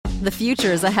The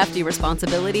future is a hefty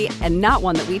responsibility and not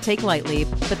one that we take lightly.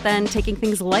 But then taking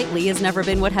things lightly has never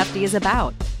been what Hefty is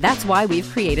about. That's why we've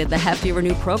created the Hefty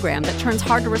Renew program that turns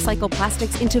hard-to-recycle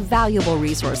plastics into valuable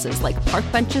resources like park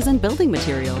benches and building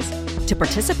materials. To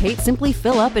participate, simply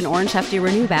fill up an orange Hefty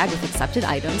Renew bag with accepted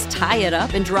items, tie it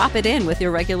up, and drop it in with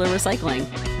your regular recycling.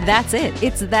 That's it.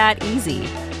 It's that easy.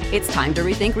 It's time to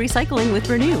rethink recycling with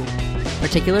Renew.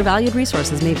 Particular valued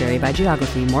resources may vary by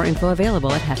geography. More info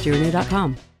available at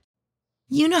heftyrenew.com.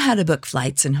 You know how to book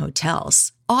flights and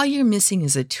hotels. All you're missing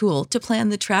is a tool to plan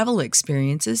the travel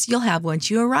experiences you'll have once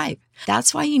you arrive.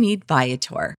 That's why you need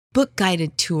Viator. Book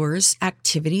guided tours,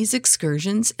 activities,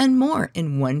 excursions, and more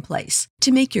in one place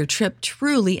to make your trip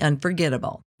truly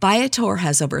unforgettable. Viator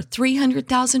has over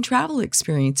 300,000 travel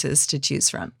experiences to choose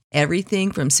from.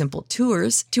 Everything from simple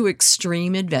tours to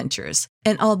extreme adventures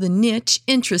and all the niche,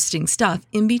 interesting stuff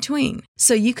in between.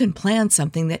 So you can plan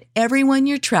something that everyone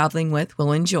you're traveling with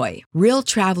will enjoy. Real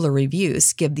traveler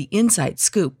reviews give the inside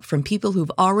scoop from people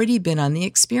who've already been on the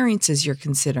experiences you're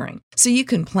considering. So you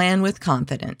can plan with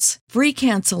confidence. Free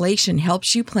cancellation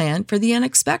helps you plan for the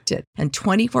unexpected. And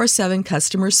 24/7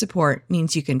 customer support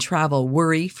means you can travel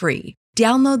worry-free.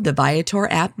 Download the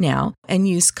Viator app now and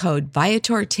use code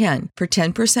Viator10 for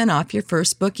 10% off your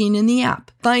first booking in the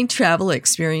app. Find travel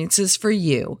experiences for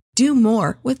you. Do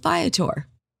more with Viator.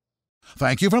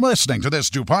 Thank you for listening to this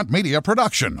DuPont Media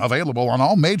production, available on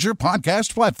all major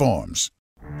podcast platforms.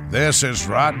 This is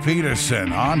Rod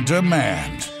Peterson on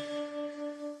demand.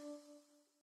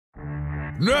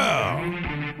 Now,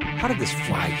 how did this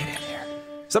fly get in there?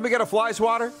 Somebody got a fly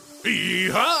swatter?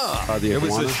 Yeehaw! It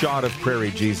was a shot of Prairie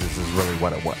Jesus is really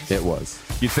what it was. It was.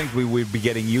 You'd think we would be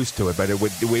getting used to it, but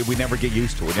we never get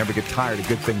used to it. We never get tired of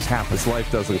good things happening. This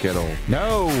life doesn't get old.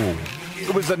 No.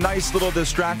 It was a nice little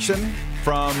distraction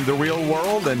from the real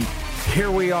world, and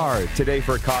here we are today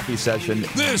for a coffee session.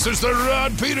 This is the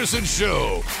Rod Peterson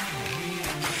Show.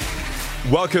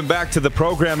 Welcome back to the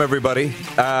program, everybody.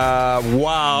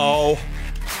 Wow.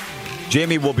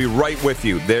 Jamie will be right with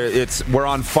you. We're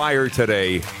on fire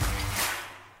today.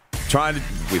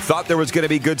 We thought there was going to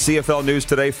be good CFL news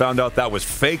today. Found out that was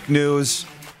fake news.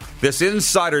 This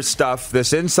insider stuff,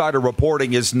 this insider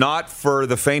reporting is not for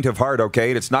the faint of heart,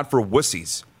 okay? It's not for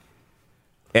wussies.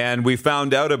 And we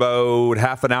found out about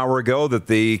half an hour ago that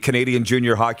the Canadian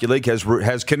Junior Hockey League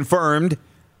has confirmed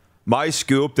my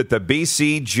scoop that the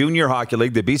BC Junior Hockey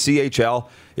League, the BCHL,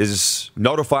 has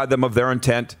notified them of their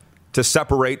intent to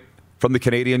separate from the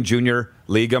Canadian Junior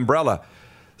League umbrella.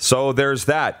 So there's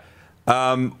that.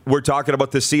 We're talking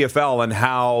about the CFL and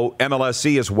how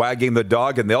MLSC is wagging the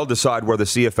dog, and they'll decide where the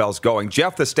CFL is going.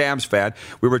 Jeff, the Stamps fan,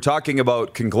 we were talking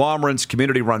about conglomerates,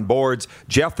 community-run boards.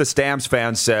 Jeff, the Stamps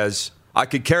fan, says, I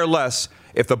could care less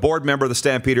if the board member of the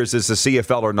Stampeders is the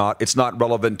CFL or not. It's not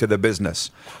relevant to the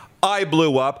business. I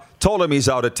blew up, told him he's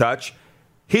out of touch.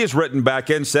 He's written back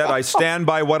in, said, I stand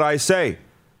by what I say.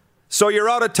 So you're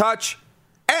out of touch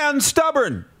and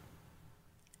stubborn.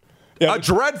 Yeah, a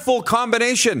dreadful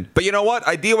combination. But you know what?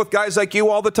 I deal with guys like you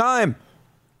all the time.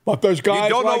 But there's guys you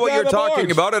don't know like what you're talking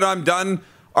boards. about, and I'm done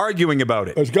arguing about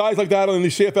it. There's guys like that on the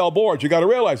CFL boards. You got to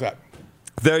realize that.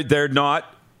 They're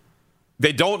not.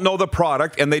 They don't know the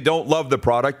product, and they don't love the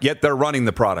product, yet they're running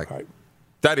the product. Right.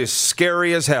 That is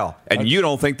scary as hell, and you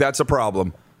don't think that's a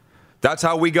problem. That's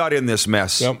how we got in this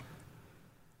mess. Yep.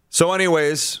 So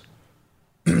anyways,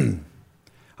 I'm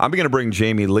going to bring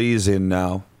Jamie Lees in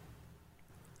now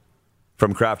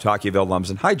from Kraft, Hockeyvill,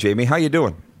 Lumsden. Hi, Jamie. How you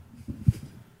doing?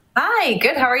 Hi,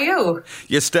 good. How are you?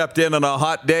 You stepped in on a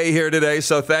hot day here today,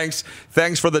 so thanks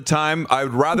for the time. I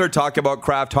would rather talk about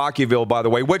Kraft, Hockeyvill, by the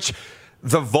way, which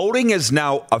the voting is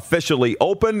now officially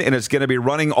open, and it's going to be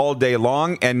running all day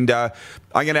long. And I'm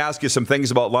going to ask you some things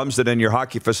about Lumsden and your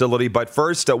hockey facility. But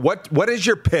first, what is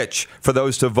your pitch for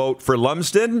those to vote for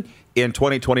Lumsden in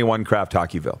 2021 Kraft,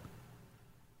 Hockeyvill?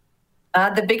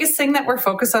 The biggest thing that we're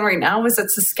focused on right now is that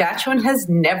Saskatchewan has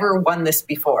never won this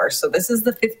before. So this is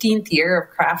the 15th year of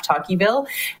Kraft Hockeyvill,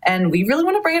 and we really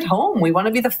want to bring it home. We want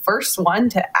to be the first one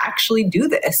to actually do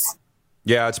this.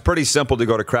 Yeah, it's pretty simple to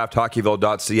go to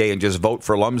krafthockeyvill.ca and just vote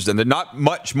for Lumsden. Not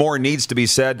much more needs to be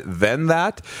said than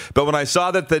that. But when I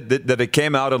saw that it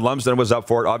came out and Lumsden was up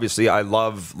for it, obviously I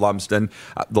love Lumsden.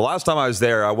 The last time I was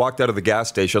there, I walked out of the gas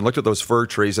station, looked at those fir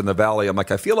trees in the valley. I'm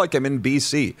like, I feel like I'm in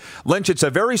BC. Lynch, it's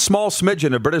a very small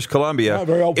smidgen of British Columbia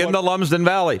in the Lumsden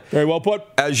Valley. Very well put.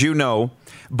 As you know.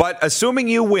 But assuming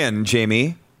you win,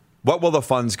 Jamie, what will the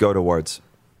funds go towards?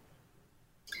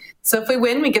 So if we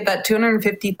win, we get that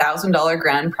 $250,000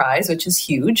 grand prize, which is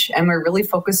huge. And we're really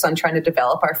focused on trying to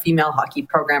develop our female hockey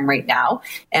program right now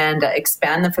and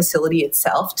expand the facility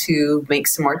itself to make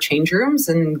some more change rooms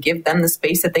and give them the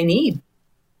space that they need.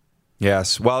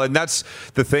 Yes. Well, and that's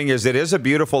the thing is it is a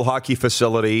beautiful hockey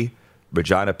facility.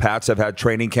 Regina Pats have had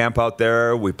training camp out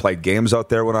there. We played games out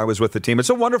there when I was with the team. It's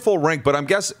a wonderful rink, but I'm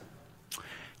guessing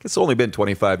it's only been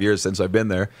 25 years since I've been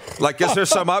there. Like, is there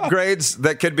some upgrades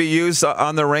that could be used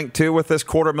on the rink, too, with this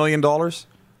 $250,000?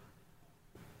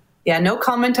 Yeah, no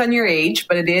comment on your age,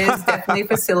 but it is definitely a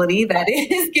facility that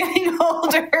is getting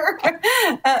older.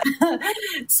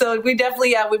 So we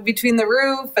definitely, between the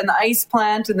roof and the ice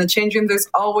plant and the change room, there's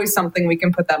always something we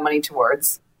can put that money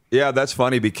towards. Yeah, that's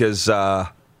funny because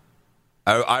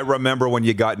I remember when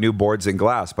you got new boards and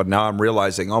glass, but now I'm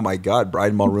realizing, oh my God,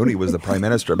 Brian Mulrooney was the prime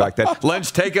minister back then.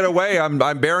 Lynch, take it away.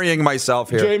 I'm burying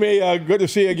myself here. Jamie, good to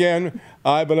see you again.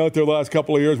 I've been out there the last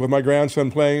couple of years with my grandson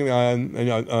playing in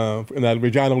that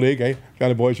Regina League,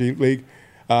 Regina Boys League.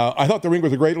 I thought the rink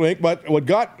was a great rink, but what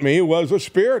got me was the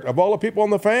spirit of all the people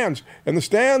and the fans in the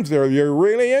stands there. You're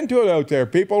really into it out there.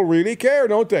 People really care,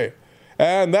 don't they?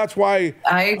 And that's why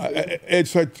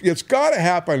it's got to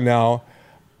happen now.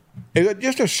 Is it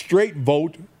just a straight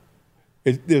vote?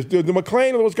 Does the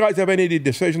McLean and those guys have any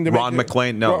decision to make? Ron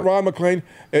McLean, no. Ron McLean,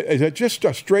 is it just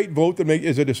a straight vote that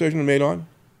is a decision made on?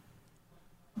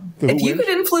 If you could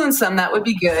influence them, that would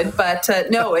be good. But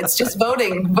no, it's just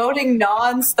voting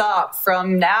nonstop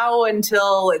from now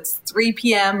until it's 3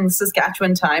 p.m.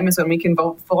 Saskatchewan time is when we can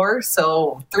vote for.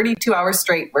 So 32 hours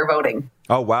straight, we're voting.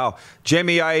 Oh, wow.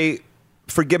 Jamie,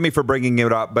 forgive me for bringing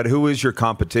it up, but who is your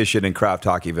competition in Kraft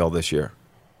Hockeyvill this year?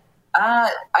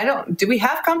 Do we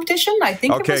have competition? I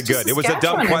think okay, it was just good. It was a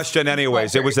dumb question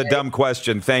anyways. It was a dumb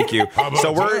question. Thank you.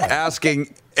 So we're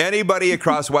asking anybody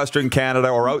across Western Canada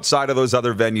or outside of those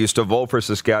other venues to vote for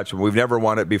Saskatchewan. We've never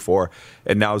won it before,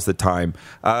 and now's the time.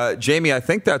 Jamie, I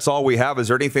think that's all we have. Is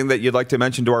there anything that you'd like to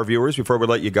mention to our viewers before we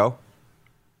let you go?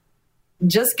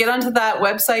 Just get onto that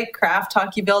website,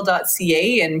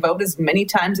 krafthockeyvill.ca, and vote as many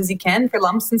times as you can for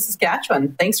Lumsden,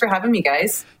 Saskatchewan. Thanks for having me,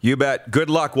 guys. You bet. Good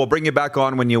luck. We'll bring you back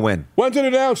on when you win. When's it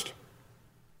announced?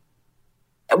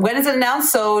 When is it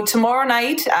announced? So tomorrow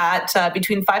night at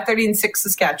between 5:30 and 6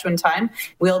 Saskatchewan time,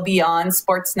 we'll be on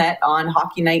Sportsnet on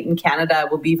Hockey Night in Canada.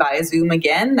 We'll be via Zoom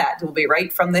again. That will be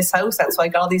right from this house. That's why I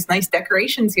got all these nice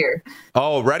decorations here.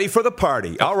 Oh, ready for the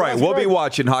party. All right, we'll be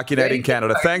watching Hockey Night in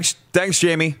Canada. Thanks,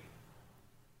 Jamie.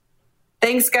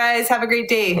 Thanks, guys. Have a great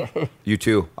day. You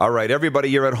too. All right,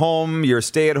 everybody, you're at home, your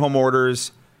stay-at-home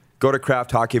orders, go to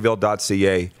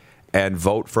krafthockeyvill.ca and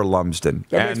vote for Lumsden.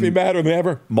 That makes me madder than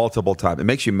ever. Multiple times. It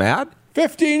makes you mad?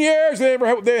 15 years they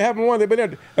haven't won. They've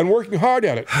been and working hard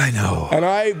at it. I know. And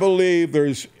I believe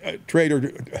there's a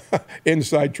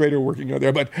inside trader working out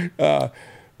there, but a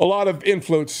lot of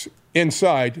influence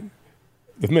inside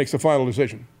that makes the final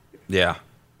decision. Yeah.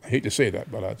 I hate to say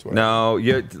that, but that's what. No,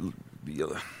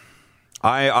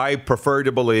 I prefer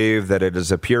to believe that it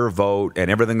is a pure vote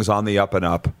and everything's on the up and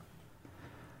up.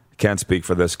 Can't speak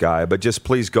for this guy, but just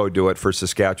please go do it for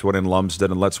Saskatchewan and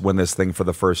Lumsden, and let's win this thing for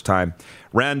the first time.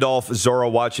 Randolph Zora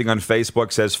watching on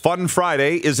Facebook says, Fun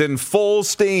Friday is in full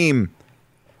steam.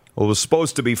 Well, it was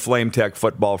supposed to be Flame Tech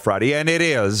Football Friday, and it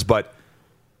is, but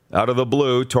out of the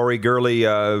blue, Torrey Gurley,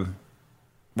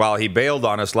 he bailed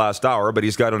on us last hour, but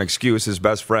he's got an excuse. His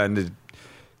best friend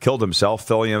killed himself.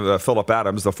 Philip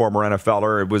Adams, the former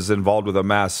NFLer, was involved with a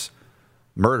mass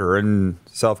murder in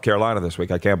South Carolina this week.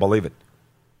 I can't believe it.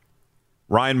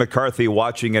 Ryan McCarthy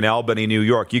watching in Albany, New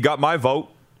York. You got my vote.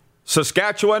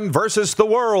 Saskatchewan versus the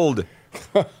world.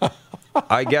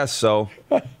 I guess so.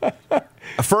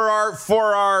 For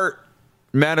our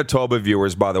Manitoba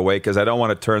viewers, by the way, because I don't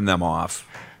want to turn them off.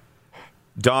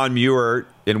 Don Muir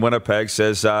in Winnipeg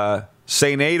says,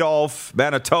 St. Adolphe,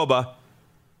 Manitoba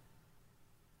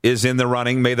is in the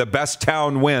running. May the best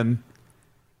town win.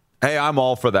 Hey, I'm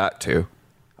all for that, too.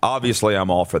 Obviously, I'm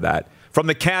all for that. From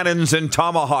the Cannons and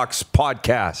Tomahawks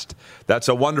podcast. That's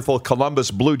a wonderful Columbus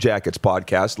Blue Jackets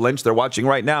podcast. Lynch, they're watching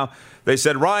right now. They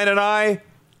said, Ryan and I,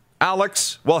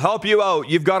 Alex, will help you out.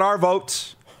 You've got our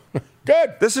votes.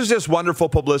 Good. This is just wonderful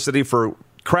publicity for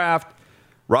Kraft,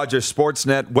 Rogers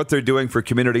Sportsnet, what they're doing for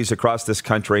communities across this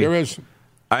country. There is.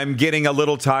 I'm getting a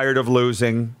little tired of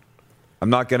losing. I'm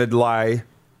not going to lie.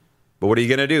 But what are you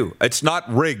going to do? It's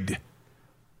not rigged.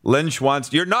 Lynch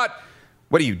wants... You're not...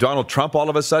 What are you, Donald Trump all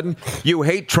of a sudden? You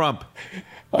hate Trump.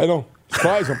 I know.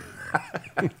 Surprise him.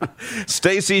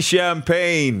 Stacey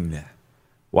Champagne,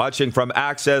 watching from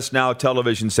Access Now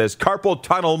Television, says, carpal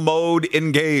tunnel mode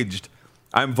engaged.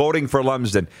 I'm voting for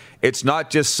Lumsden. It's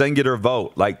not just singular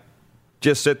vote. Like,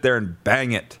 just sit there and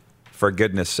bang it. for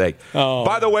goodness sake. Oh.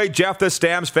 By the way, Jeff, the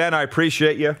Stamps fan, I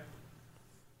appreciate you.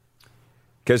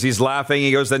 Because he's laughing.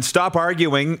 He goes, then stop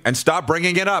arguing and stop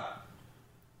bringing it up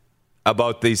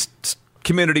about these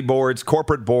community boards,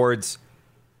 corporate boards.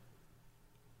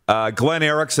 Glenn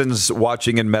Erickson's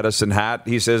watching in Medicine Hat.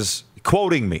 He says,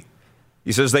 quoting me,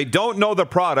 he says, they don't know the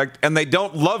product and they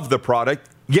don't love the product,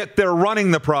 yet they're running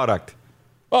the product.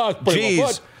 Oh,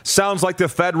 Jeez, sounds like the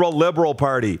federal Liberal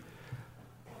Party.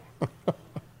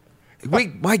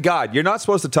 My God, you're not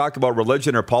supposed to talk about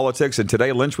religion or politics, and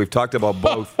today, Lynch, we've talked about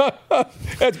both.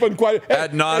 It's been quite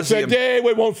ad nauseum. It's a day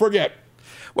we won't forget.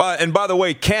 Well, and by the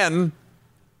way, Ken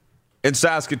in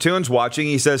Saskatoon's watching.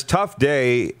 He says, tough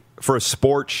day for a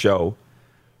sports show.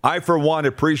 I, for one,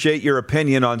 appreciate your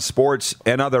opinion on sports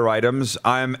and other items.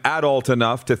 I'm adult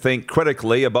enough to think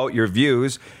critically about your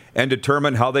views and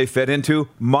determine how they fit into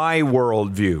my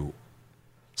worldview.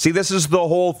 See, this is the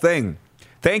whole thing.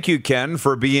 Thank you, Ken,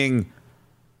 for being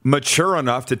mature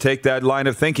enough to take that line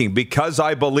of thinking. Because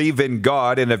I believe in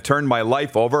God and have turned my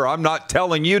life over, I'm not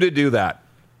telling you to do that.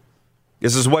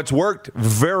 This is what's worked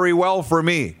very well for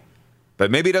me. But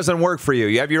maybe it doesn't work for you.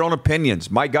 You have your own opinions.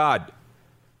 My God,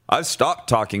 I've stopped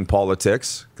talking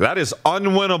politics. That is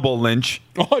unwinnable, Lynch.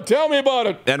 Oh, tell me about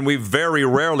it. And we very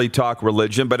rarely talk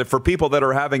religion. But if for people that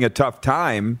are having a tough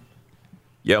time,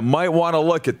 you might want to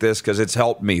look at this because it's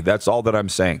helped me. That's all that I'm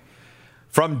saying.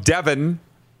 From Devon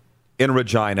in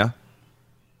Regina.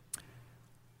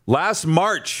 Last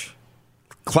March,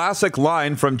 classic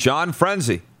line from John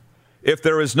Frenzy. If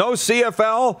there is no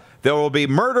CFL, there will be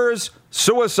murders,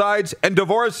 suicides, and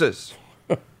divorces.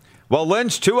 Well,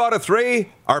 Lynch, 2 out of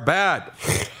 3 are bad.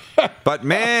 But,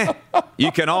 man,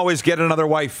 you can always get another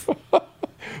wife.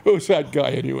 Who's that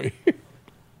guy anyway?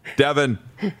 Devin,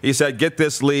 he said, get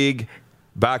this league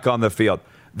back on the field.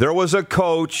 There was a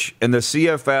coach in the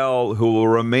CFL who will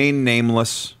remain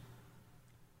nameless.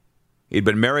 He'd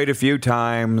been married a few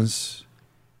times.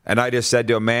 And I just said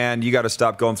to him, man, you got to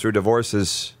stop going through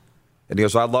divorces. And he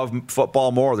goes, I love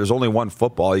football more. There's only one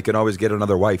football. You can always get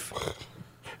another wife.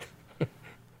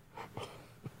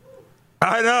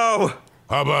 I know.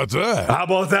 How about that? How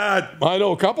about that? I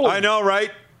know a couple of them. I know,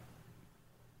 right?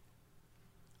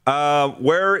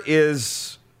 Where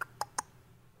is...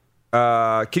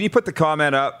 can you put the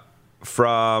comment up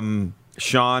from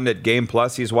Sean at Game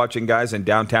Plus? He's watching guys in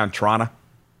downtown Toronto.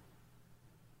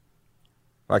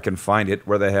 If I can find it.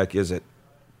 Where the heck is it?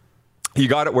 You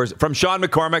got it. Where's it? From Sean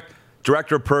McCormick,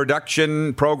 Director of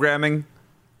Production Programming.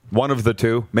 One of the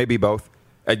two, maybe both,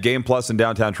 at Game Plus in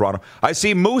downtown Toronto. I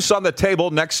see Moose on the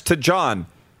table next to John.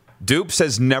 Dupes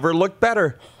has never looked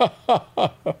better.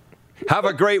 Have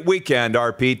a great weekend,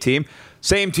 RP team.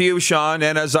 Same to you, Sean.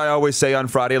 And as I always say on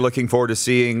Friday, looking forward to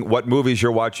seeing what movies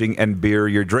you're watching and beer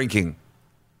you're drinking.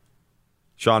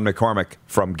 Sean McCormick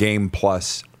from Game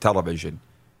Plus Television.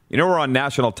 You know we're on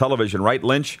national television, right,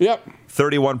 Lynch? Yep.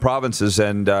 31 provinces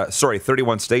and,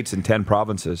 31 states and 10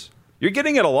 provinces. You're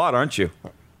getting it a lot, aren't you?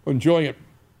 Enjoying it.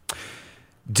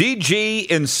 DG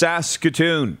in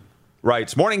Saskatoon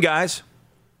writes, morning, guys.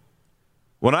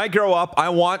 When I grow up, I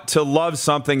want to love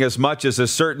something as much as a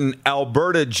certain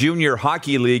Alberta Junior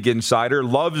Hockey League insider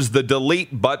loves the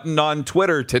delete button on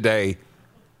Twitter today.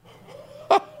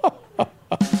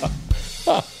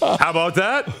 How about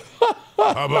that?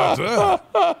 How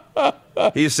about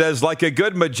that? He says, like a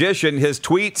good magician, his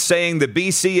tweets saying the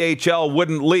BCHL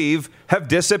wouldn't leave have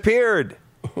disappeared.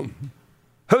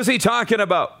 Who's he talking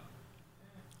about?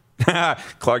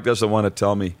 Clark doesn't want to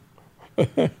tell me.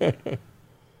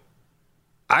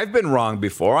 I've been wrong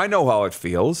before. I know how it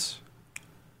feels.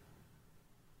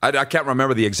 I can't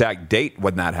remember the exact date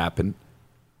when that happened.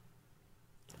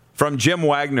 From Jim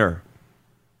Wagner.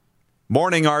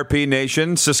 Morning, RP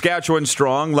Nation. Saskatchewan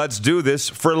strong. Let's do this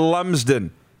for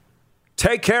Lumsden.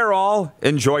 Take care, all.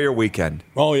 Enjoy your weekend.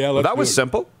 Oh, yeah. That was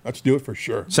simple. Let's do it for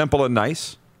sure. Simple and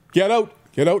nice. Get out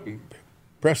and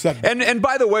press that. And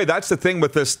by the way, that's the thing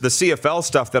with this, the CFL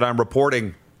stuff that I'm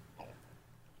reporting.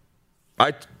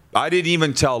 I didn't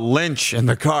even tell Lynch in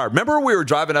the car. Remember we were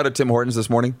driving out of Tim Hortons this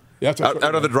morning? Yeah,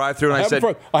 out of the drive-thru, and I said...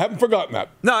 I haven't forgotten that.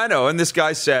 No, I know. And this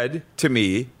guy said to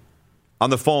me on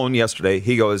the phone yesterday,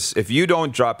 he goes, if you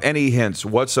don't drop any hints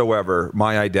whatsoever,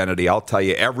 my identity, I'll tell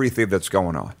you everything that's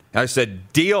going on. And I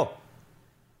said, deal.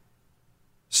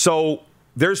 So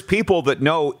there's people that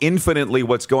know infinitely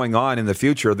what's going on in the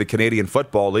future of the Canadian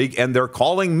Football League, and they're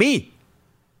calling me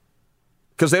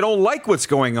because they don't like what's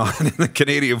going on in the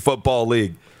Canadian Football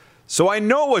League. So I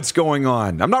know what's going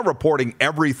on. I'm not reporting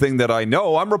everything that I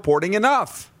know. I'm reporting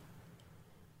enough.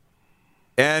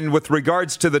 And with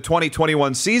regards to the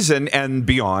 2021 season and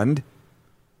beyond,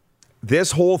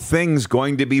 this whole thing's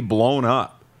going to be blown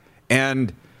up.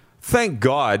 And thank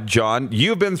God, John,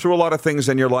 you've been through a lot of things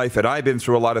in your life, and I've been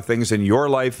through a lot of things in your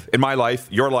life,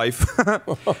 your life.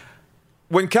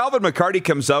 When Calvin McCarty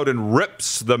comes out and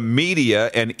rips the media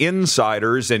and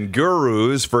insiders and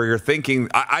gurus for your thinking,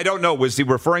 I don't know, was he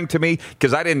referring to me?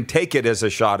 Because I didn't take it as a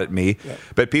shot at me. Yeah.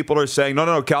 But people are saying,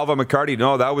 no, Calvin McCarty,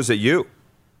 no, that was at you.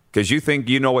 Because you think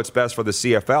you know what's best for the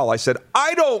CFL. I said,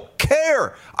 I don't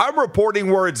care. I'm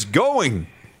reporting where it's going.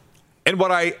 And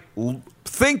what I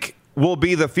think will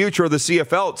be the future of the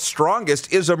CFL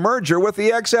strongest is a merger with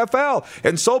the XFL.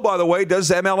 And so, by the way, does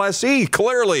MLSE,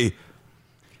 clearly.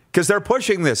 Because they're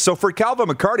pushing this. So for Calvin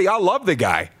McCarty, I love the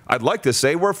guy. I'd like to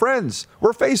say we're friends.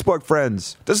 We're Facebook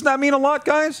friends. Doesn't that mean a lot,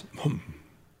 guys?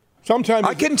 Sometimes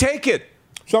I can take it.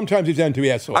 Sometimes he's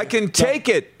NTS. So I can take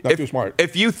it. Not too smart.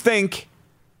 If you think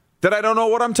that I don't know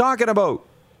what I'm talking about.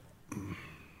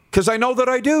 Because I know that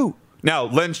I do. Now,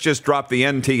 Lynch just dropped the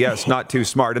NTS, not too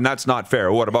smart, and that's not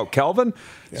fair. What about Calvin?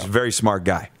 He's a very smart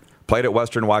guy. Played at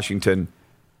Western Washington.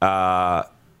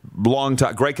 Long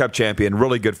time, Grey Cup champion,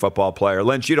 really good football player.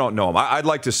 Lynch, you don't know him. I'd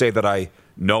like to say that I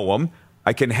know him.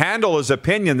 I can handle his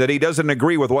opinion that he doesn't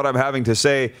agree with what I'm having to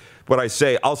say. What I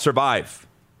say, I'll survive.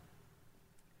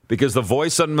 Because the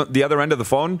voice on the other end of the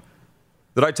phone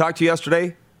that I talked to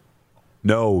yesterday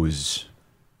knows.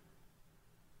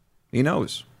 He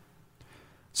knows.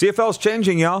 CFL's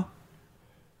changing, y'all.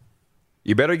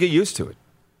 You better get used to it.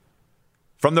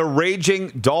 From the raging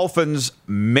Dolphins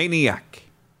maniac.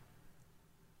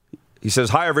 He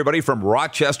says, hi, everybody, from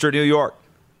Rochester, New York,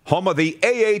 home of the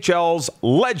AHL's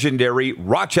legendary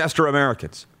Rochester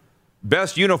Americans.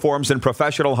 Best uniforms in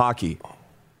professional hockey.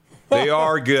 They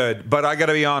are good, but I got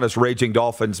to be honest, raging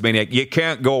Dolphins maniac, you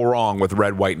can't go wrong with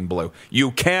red, white, and blue. You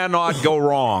cannot go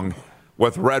wrong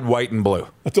with red, white, and blue.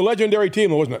 It's a legendary team,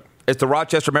 wasn't it? It's the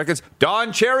Rochester Americans.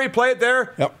 Don Cherry played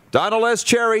there. Yep. Analyst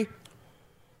Cherry.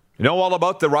 You know all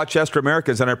about the Rochester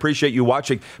Americans, and I appreciate you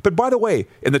watching. But by the way,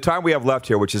 in the time we have left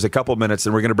here, which is a couple minutes,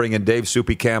 and we're going to bring in Dave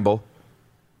Soupy Campbell,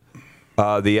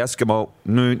 the Eskimo,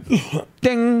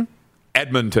 ding,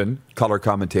 Edmonton color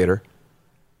commentator.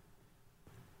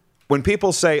 When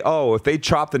people say, oh, if they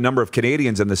chop the number of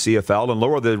Canadians in the CFL and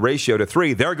lower the ratio to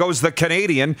 3, there goes the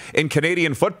Canadian in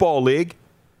Canadian Football League.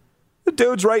 The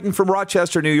dude's writing from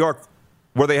Rochester, New York,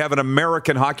 where they have an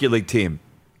American Hockey League team.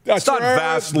 It's not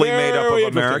vastly made up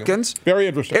of Americans. Very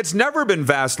interesting. It's never been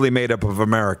vastly made up of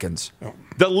Americans. No.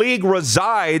 The league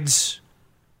resides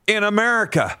in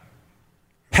America.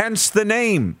 Hence the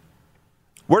name.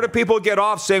 Where do people get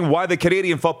off saying why the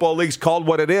Canadian Football League's called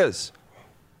what it is?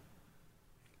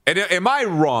 And am I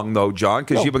wrong, though, John?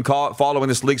 Because you've been following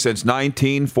this league since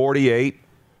 1948.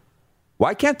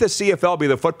 Why can't the CFL be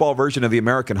the football version of the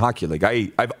American Hockey League?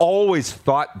 I've always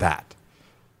thought that.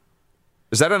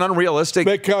 Is that an unrealistic?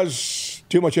 Because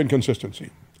too much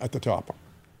inconsistency at the top.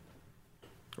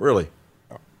 Really?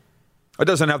 No. It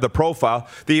doesn't have the profile.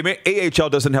 The AHL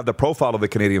doesn't have the profile of the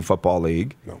Canadian Football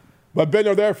League. No. But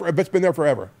it's been there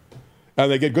forever.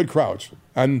 And they get good crowds.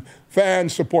 And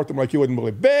fans support them like you wouldn't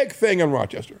believe. Big thing in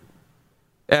Rochester.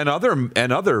 And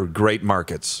other great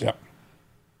markets. Yeah.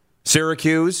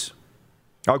 Syracuse.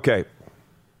 Okay.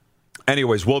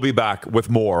 Anyways, we'll be back with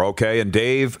more, okay? And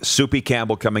Dave Soupy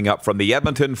Campbell coming up from the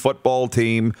Edmonton football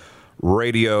team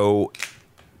radio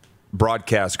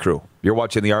broadcast crew. You're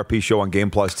watching the RP Show on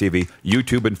Game Plus TV,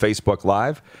 YouTube and Facebook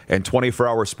Live, and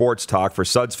 24-hour sports talk for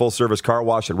Suds Full Service Car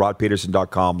Wash at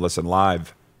rodpeterson.com. Listen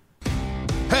live.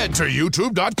 Head to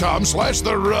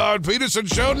youtube.com/The Rod Peterson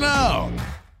Show now.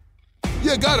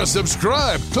 You gotta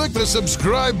subscribe. Click the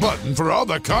subscribe button for all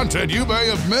the content you may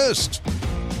have missed.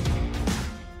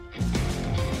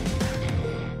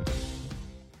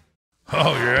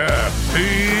 Oh, yeah,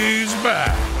 he's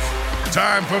back.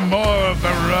 Time for more of the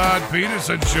Rod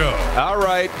Peterson Show. All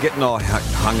right, getting all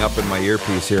hung up in my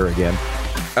earpiece here again.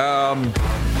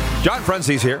 John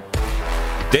Frenzy's here.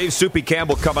 Dave Soupy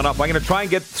Campbell coming up. I'm going to try and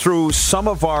get through some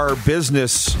of our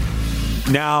business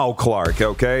now, Clark,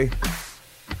 okay?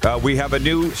 We have a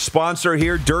new sponsor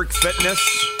here, Dirk Fitness.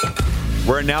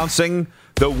 We're announcing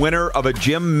the winner of a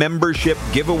gym membership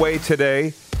giveaway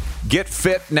today. Get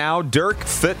fit now. Dirk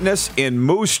Fitness in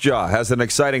Moose Jaw has an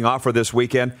exciting offer this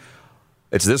weekend.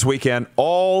 It's this weekend.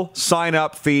 All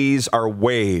sign-up fees are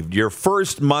waived. Your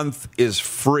first month is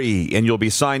free, and you'll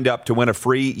be signed up to win a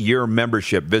free year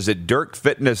membership. Visit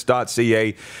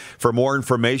dirkfitness.ca for more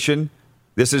information.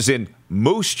 This is in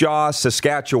Moose Jaw,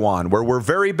 Saskatchewan, where we're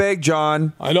very big,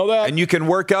 John. I know that. And you can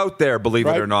work out there, believe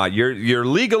it or not. You're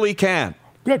legally can.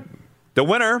 Good. The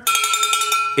winner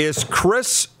is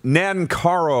Chris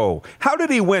Nancaro. How did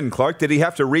he win, Clark? Did he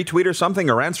have to retweet or something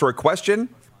or answer a question?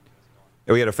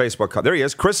 We had a Facebook. There he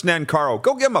is, Chris Nancaro.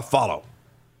 Go give him a follow.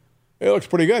 It looks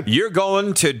pretty good. You're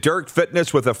going to Dirk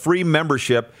Fitness with a free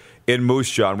membership in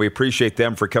Moose Jaw. We appreciate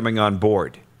them for coming on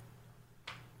board.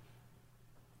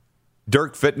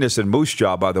 Dirk Fitness in Moose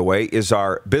Jaw, by the way, is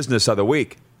our business of the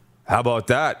week. How about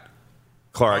that,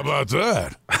 Clark? How about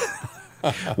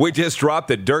that? We just dropped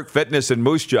the Dirk Fitness in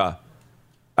Moose Jaw.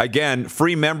 Again,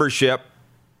 free membership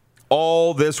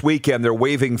all this weekend. They're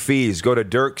waiving fees. Go to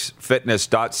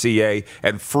dirksfitness.ca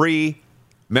and free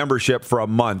membership for a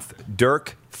month.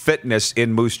 Dirk Fitness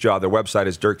in Moose Jaw. Their website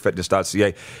is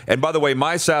dirkfitness.ca. And by the way,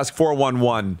 MySask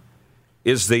 411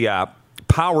 is the app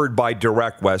powered by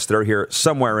Direct West. They're here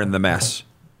somewhere in the mess.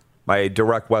 My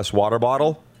Direct West water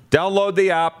bottle. Download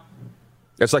the app.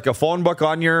 It's like a phone book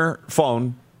on your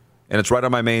phone, and it's right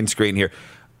on my main screen here.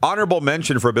 Honorable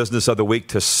mention for Business of the Week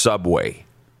to Subway,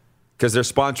 because they're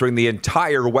sponsoring the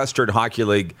entire Western Hockey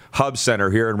League Hub Center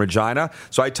here in Regina.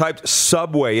 So I typed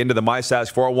Subway into the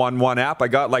MySask 411 app. I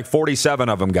got like 47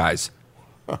 of them, guys.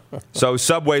 So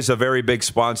Subway's a very big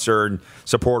sponsor and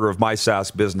supporter of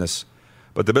MySask business.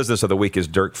 But the Business of the Week is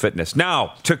Dirk Fitness.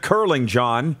 Now, to curling,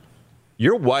 John,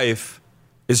 your wife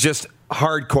is just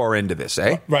hardcore into this,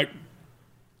 eh? Right.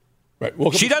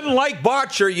 Well, she doesn't like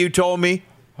Botcher, you told me.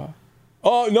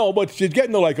 Oh, no, but she's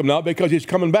getting to like him now because he's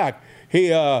coming back.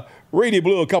 He really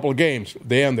blew a couple of games at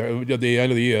the end of the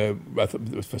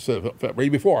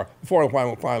right before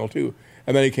the final two.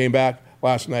 And then he came back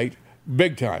last night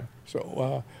big time.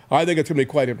 So I think it's going to be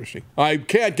quite interesting. I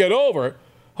can't get over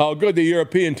how good the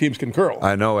European teams can curl.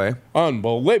 I know, eh?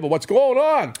 Unbelievable. What's going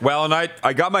on? Well, and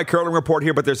I got my curling report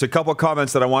here, but there's a couple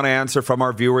comments that I want to answer from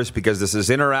our viewers because this is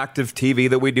interactive TV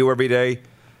that we do every day.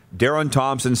 Darren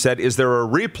Thompson said, is there a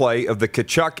replay of the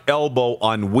Tkachuk elbow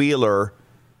on Wheeler?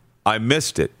 I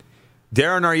missed it.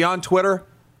 Darren, are you on Twitter?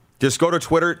 Just go to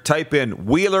Twitter, type in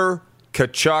Wheeler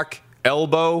Tkachuk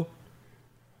elbow,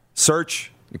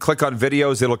 search, and click on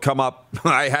videos. It'll come up.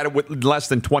 I had it with less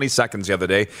than 20 seconds the other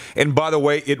day. And by the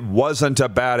way, it wasn't a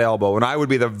bad elbow. And I would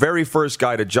be the very first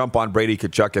guy to jump on Brady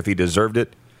Tkachuk if he deserved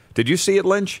it. Did you see it,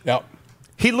 Lynch? Yep.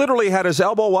 He literally had his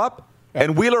elbow up.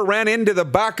 And Wheeler ran into the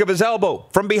back of his elbow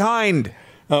from behind.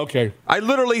 Okay. I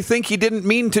literally think he didn't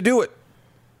mean to do it.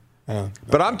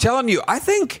 But I'm telling you, I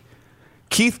think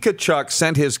Keith Tkachuk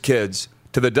sent his kids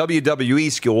to the WWE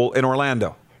school in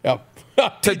Orlando.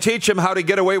 Yep. To teach them how to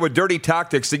get away with dirty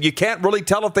tactics that you can't really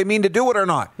tell if they mean to do it or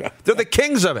not. They're the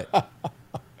kings of it.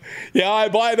 Yeah, I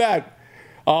buy that.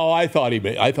 Oh, I thought he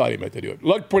meant to do it.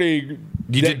 Looked pretty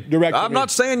direct. I'm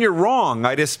not saying you're wrong.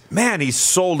 He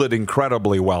sold it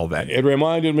incredibly well then. It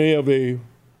reminded me of the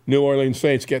New Orleans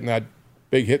Saints getting that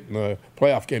big hit in the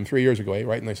playoff game 3 years ago,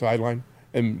 right in the sideline.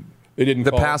 And they didn't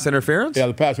call pass interference? Yeah,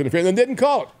 the pass interference. And didn't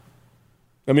call it.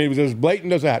 I mean, it was as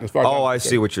blatant as that. As far as I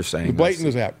see what you're saying. As blatant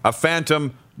as that. A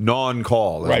phantom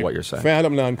non-call is what you're saying.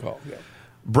 Phantom non-call, yeah.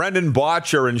 Brendan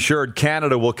Botcher ensured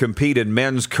Canada will compete in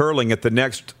men's curling at the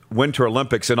next Winter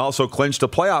Olympics and also clinched a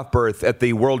playoff berth at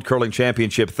the World Curling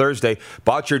Championship Thursday.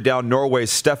 Botcher downed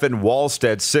Norway's Stefan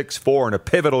Wallstedt 6-4 in a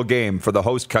pivotal game for the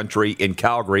host country in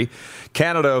Calgary.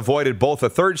 Canada avoided both a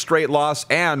third straight loss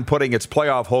and putting its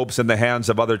playoff hopes in the hands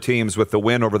of other teams with the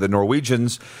win over the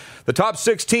Norwegians. The top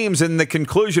 6 teams in the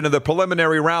conclusion of the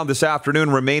preliminary round this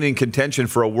afternoon remain in contention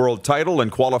for a world title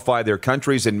and qualify their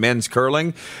countries in men's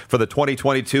curling for the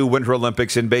 2022 Winter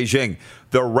Olympics in Beijing.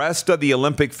 The rest of the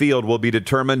Olympic field will be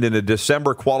determined in a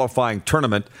December qualifying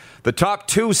tournament. The top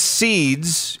 2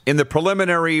 seeds in the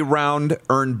preliminary round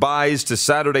earn byes to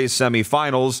Saturday's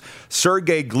semifinals.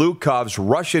 Sergei Glukov's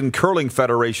Russian Curling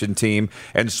Federation team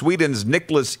and Sweden's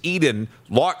Niklas Eden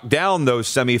locked down those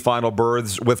semifinal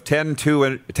berths with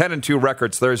 10-2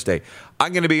 records Thursday.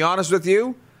 I'm going to be honest with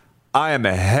you. I am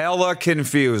hella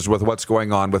confused with what's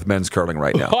going on with men's curling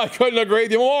right now. I couldn't agree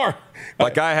with you more.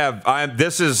 Like I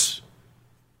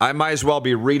might as well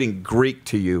be reading Greek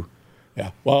to you.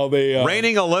 Yeah. Well, the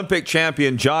reigning Olympic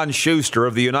champion John Schuster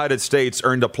of the United States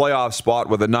earned a playoff spot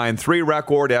with a 9-3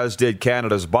 record, as did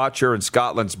Canada's Botcher and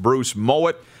Scotland's Bruce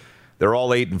Mowat. They're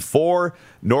all 8-4.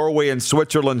 Norway and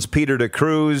Switzerland's Peter de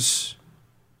Cruz,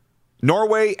 both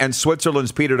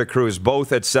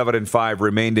at 7-5,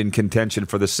 remained in contention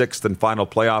for the 6th and final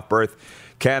playoff berth.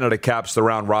 Canada caps the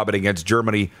round robin against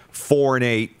Germany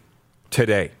 4-8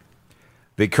 today.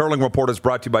 The Curling Report is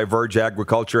brought to you by Verge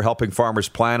Agriculture, helping farmers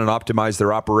plan and optimize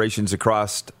their operations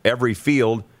across every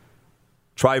field.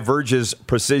 Try Verge's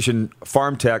Precision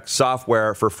Farm Tech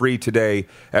software for free today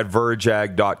at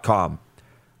vergeag.com.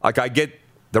 Like, I get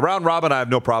the round robin, I have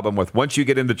no problem with. Once you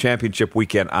get into championship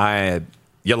weekend,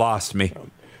 you lost me.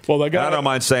 Well, I don't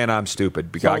mind saying I'm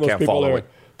stupid because I can't follow it.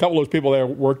 A couple of those people there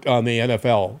worked on the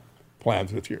NFL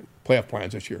plans this year, playoff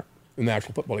plans this year. The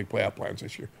National Football League playoff plans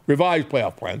this year. Revised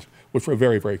playoff plans, which were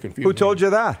very, very confusing. Who told you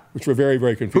that? Which were very,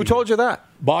 very confusing. Who told you that?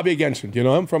 Bobby Genson. Do you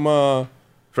know him from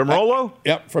Rolo?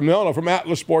 Yep, from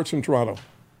Atlas Sports in Toronto.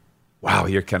 Wow,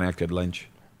 you're connected, Lynch.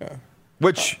 Yeah.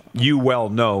 Which you well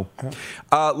know.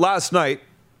 Last night,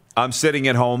 I'm sitting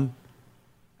at home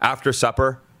after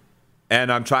supper,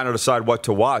 and I'm trying to decide what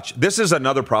to watch. This is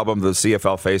another problem the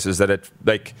CFL faces that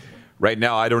right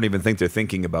now I don't even think they're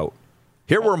thinking about.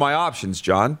 Here were my options,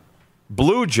 John.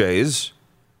 Blue Jays,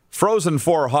 Frozen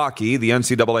Four hockey, the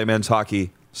NCAA men's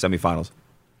hockey semifinals.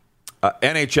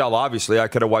 NHL, obviously, I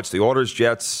could have watched the Oilers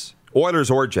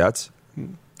or Jets,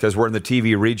 because we're in the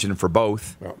TV region for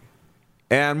both. Yeah.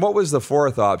 And what was the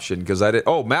fourth option?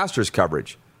 Masters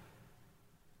coverage.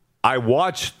 I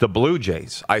watched the Blue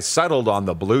Jays. I settled on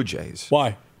the Blue Jays.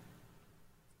 Why?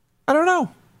 I don't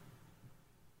know.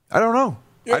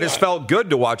 Yeah, I just felt good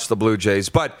to watch the Blue Jays.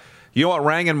 But you know what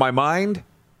rang in my mind?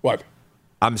 What?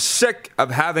 I'm sick of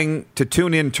having to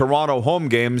tune in Toronto home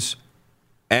games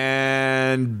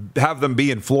and have them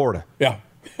be in Florida. Yeah.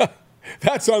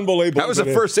 That's unbelievable. That was the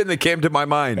first thing that came to my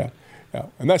mind. Yeah.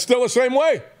 And that's still the same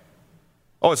way.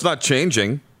 Oh, it's not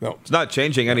changing. No. It's not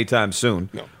changing anytime soon.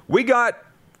 No. We got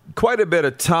quite a bit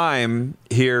of time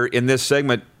here in this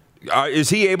segment. Is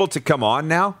he able to come on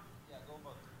now? Yeah, go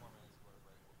about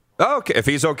 4 minutes. Okay, if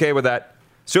he's okay with that.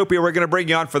 Soupy, we're going to bring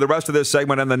you on for the rest of this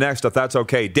segment and the next, if that's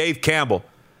okay. Dave Campbell,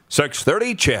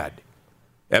 6:30, Chad.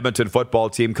 Edmonton football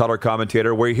team color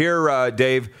commentator. We're here,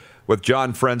 Dave, with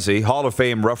John Frenzy, Hall of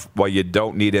Fame rough. Well, you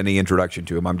don't need any introduction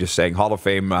to him. I'm just saying Hall of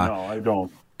Fame. No, I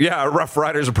don't. Yeah, Rough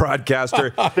Riders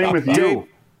broadcaster. Same with you.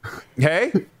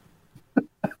 Hey?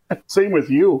 Same with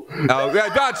you.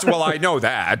 Well, I know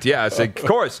that. Yes, of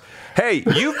course. Hey,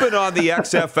 you've been on the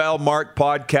XFL Mark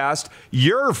podcast.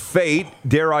 Your fate,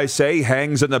 dare I say,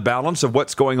 hangs in the balance of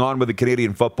what's going on with the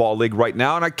Canadian Football League right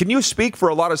now. And can you speak for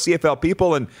a lot of CFL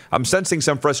people? And I'm sensing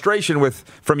some frustration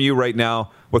from you right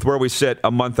now with where we sit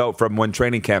a month out from when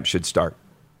training camp should start.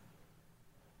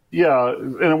 Yeah,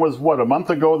 and it was, a month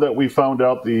ago that we found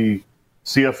out the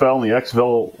CFL and the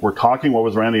XFL were talking. What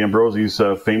was Randy Ambrosie's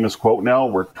famous quote now?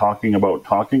 We're talking about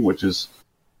talking, which is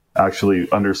actually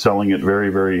underselling it very,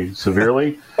 very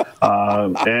severely.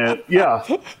 And yeah,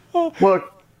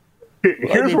 look,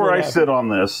 here's where I sit on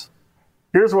this.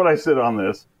 Here's what I sit on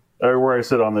this, or where I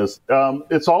sit on this.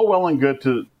 It's all well and good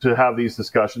to have these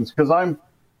discussions, because I'm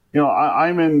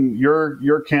in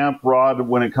your camp, Rod,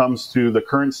 when it comes to the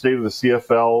current state of the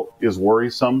CFL is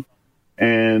worrisome.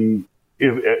 And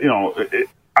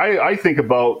I think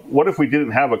about, what if we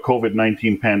didn't have a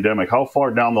COVID-19 pandemic? How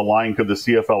far down the line could the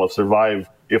CFL have survived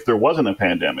if there wasn't a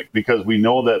pandemic? Because we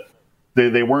know that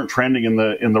they weren't trending in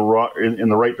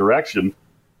the right direction.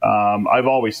 I've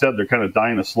always said they're kind of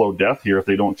dying a slow death here if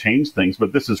they don't change things,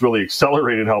 but this has really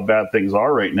accelerated how bad things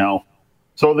are right now.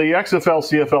 So the XFL,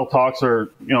 CFL talks are,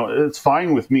 it's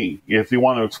fine with me if you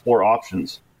want to explore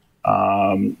options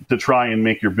to try and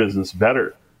make your business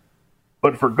better.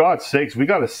 But for God's sakes, we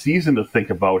got a season to think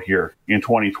about here in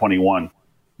 2021.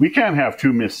 We can't have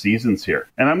 2 missed seasons here.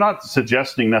 And I'm not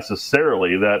suggesting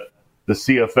necessarily that the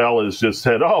CFL has just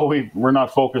said, we're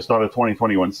not focused on a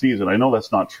 2021 season. I know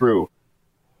that's not true.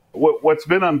 What's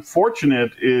been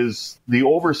unfortunate is the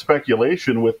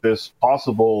over-speculation with this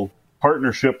possible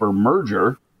partnership or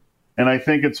merger. And I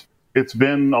think it's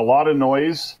been a lot of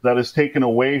noise that has taken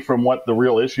away from what the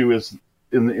real issue is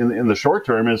in the short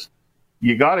term is,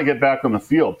 you got to get back on the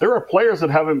field. There are players that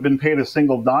haven't been paid a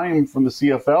single dime from the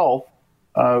CFL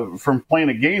from playing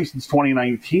a game since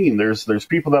 2019. There's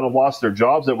people that have lost their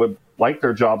jobs that would like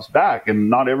their jobs back,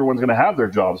 and not everyone's going to have their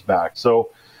jobs back.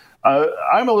 So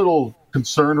I'm a little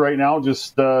concerned right now,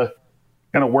 just kind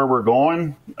of where we're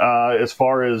going as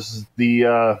far as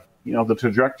the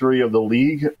trajectory of the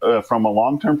league from a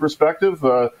long-term perspective.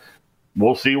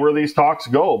 We'll see where these talks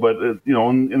go, but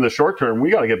in the short term,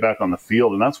 we got to get back on the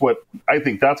field, and that's what I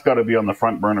think. That's got to be on the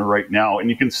front burner right now. And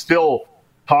you can still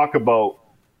talk about,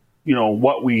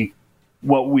 what we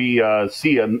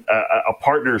see a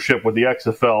partnership with the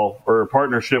XFL, or a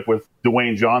partnership with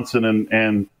Dwayne Johnson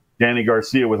and Danny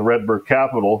Garcia with Redbird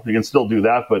Capital. You can still do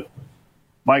that, but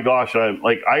my gosh,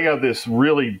 I have this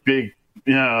really big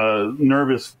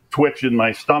nervous twitch in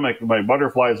my stomach. My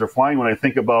butterflies are flying when I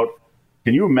think about.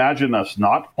 Can you imagine us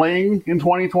not playing in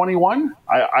 2021?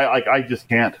 I just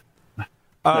can't.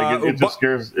 It just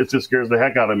scares the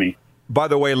heck out of me. By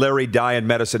the way, Larry Dye in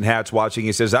Medicine Hat's watching.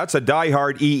 He says, that's a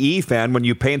diehard EE fan when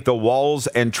you paint the walls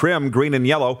and trim green and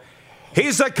yellow.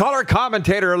 He's a color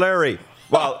commentator, Larry.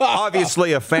 Well,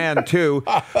 obviously a fan too.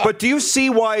 But do you see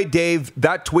why, Dave,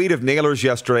 that tweet of Naylor's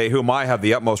yesterday, whom I have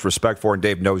the utmost respect for, and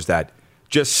Dave knows that,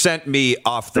 just sent me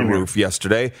off the roof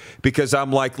yesterday because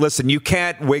I'm like, listen, you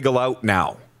can't wiggle out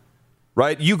now,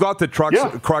 right? You got the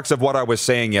crux of what I was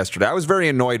saying yesterday. I was very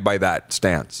annoyed by that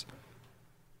stance.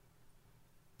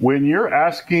 When you're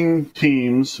asking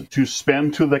teams to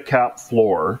spend to the cap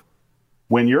floor,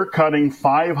 when you're cutting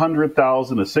 $500,000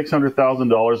 to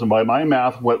 $600,000, and by my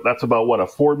math, that's about a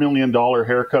 $4 million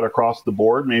haircut across the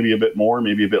board, maybe a bit more,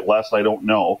 maybe a bit less, I don't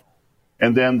know.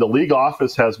 And then the league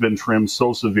office has been trimmed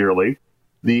so severely.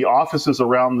 The offices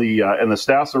around and the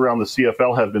staffs around the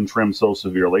CFL have been trimmed so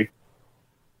severely.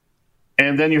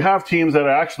 And then you have teams that are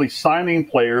actually signing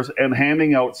players and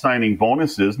handing out signing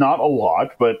bonuses. Not a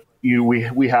lot, but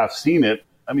we have seen it.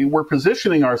 I mean, we're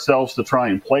positioning ourselves to try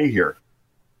and play here.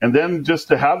 And then just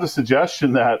to have the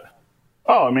suggestion that,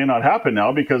 it may not happen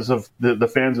now because of the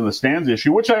fans in the stands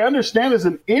issue, which I understand is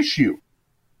an issue.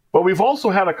 But we've also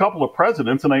had a couple of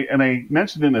presidents, and I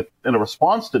mentioned in a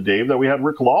response to Dave that we had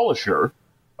Rick Lawlisher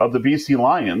of the BC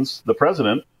Lions, the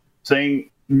president,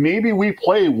 saying maybe we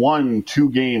play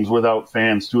 1-2 games without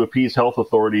fans to appease health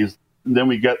authorities, and then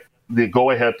we get the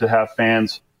go-ahead to have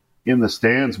fans in the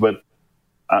stands. But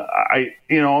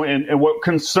and what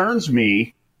concerns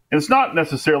me, and it's not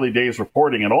necessarily Dave's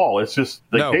reporting at all, it's just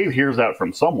that Dave hears that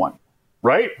from someone,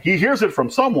 right? He hears it from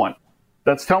someone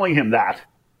that's telling him that.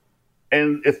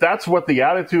 And if that's what the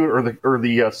attitude or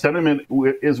the sentiment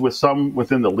is with some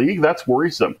within the league, that's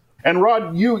worrisome. And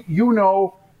Rod, you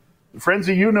know,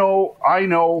 Frenzy, I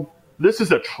know, this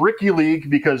is a tricky league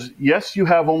because, yes, you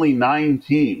have only 9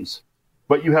 teams,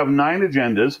 but you have 9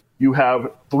 agendas. You have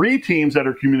 3 teams that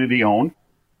are community-owned,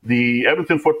 the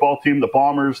Edmonton football team, the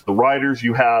Bombers, the Riders.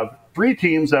 You have 3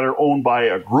 teams that are owned by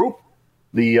a group,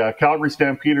 the Calgary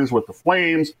Stampeders with the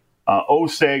Flames,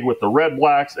 OSEG with the Red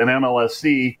Blacks, and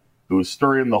MLSC, who's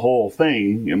stirring the whole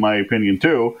thing, in my opinion,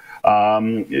 too,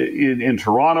 in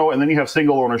Toronto. And then you have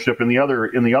single ownership in the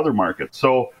other markets.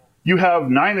 So you have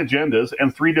 9 agendas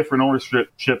and 3 different ownership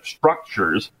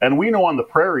structures. And we know on the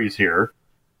prairies here,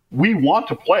 we want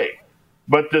to play.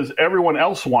 But does everyone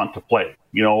else want to play,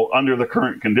 under the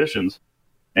current conditions?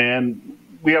 And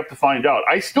we have to find out.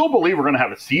 I still believe we're going to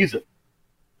have a season.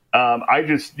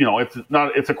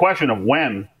 It's a question of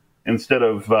when instead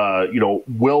of,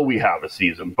 will we have a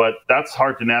season? But that's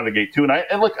hard to navigate too. And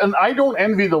I don't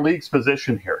envy the league's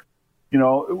position here.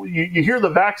 You hear the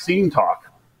vaccine talk.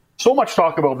 So much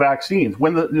talk about vaccines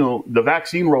when the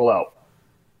vaccine rollout,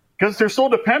 because they're so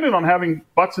dependent on having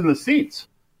butts in the seats.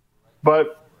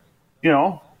 But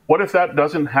what if that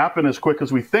doesn't happen as quick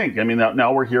as we think? I mean,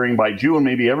 now we're hearing by June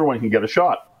maybe everyone can get a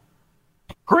shot.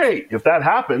 Great, if that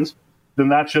happens, then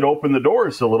that should open the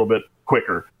doors a little bit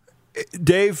quicker.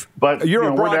 Dave, but you're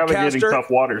a broadcaster. We're navigating tough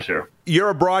waters here. You're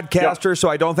a broadcaster, so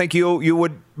I don't think you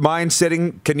would mind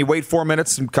sitting. Can you wait 4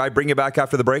 minutes and can I bring you back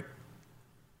after the break?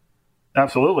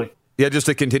 Absolutely. Yeah, just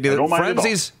to continue.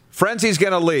 Frenzy's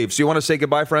going to leave. So you want to say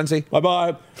goodbye, Frenzy?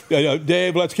 Bye-bye.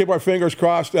 Dave, let's keep our fingers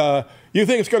crossed. You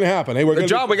think it's going to happen? Hey,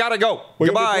 John, we got to go.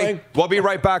 Goodbye. We'll be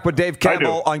right back with Dave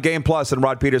Campbell on Game Plus and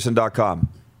RodPeterson.com.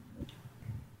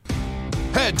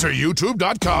 Head to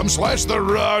youtube.com/The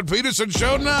Rod Peterson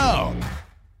Show now.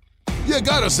 You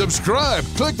got to subscribe.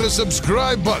 Click the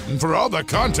subscribe button for all the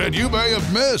content you may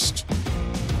have missed.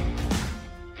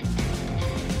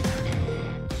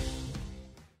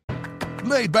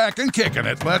 Laid back and kicking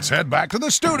it. Let's head back to the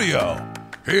studio.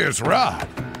 Here's Rod.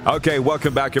 Okay,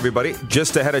 welcome back, everybody.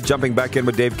 Just ahead of jumping back in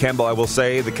with Dave Campbell, I will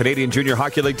say the Canadian Junior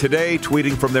Hockey League today,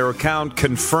 tweeting from their account,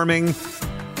 confirming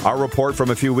our report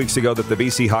from a few weeks ago that the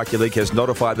BC Hockey League has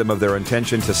notified them of their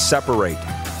intention to separate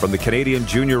from the Canadian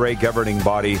Junior A governing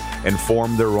body and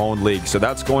form their own league. So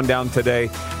that's going down today.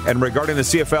 And regarding the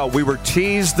CFL, we were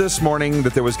teased this morning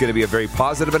that there was going to be a very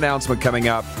positive announcement coming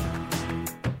up.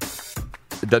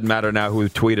 It doesn't matter now who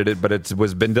tweeted it, but it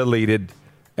was been deleted.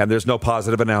 And there's no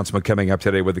positive announcement coming up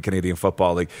today with the Canadian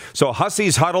Football League. So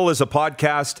Hussey's Huddle is a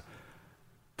podcast,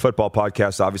 football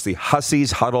podcast, obviously.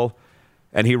 Hussey's Huddle.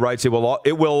 And he writes, it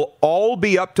will all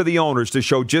be up to the owners to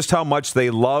show just how much they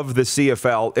love the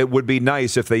CFL. It would be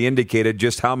nice if they indicated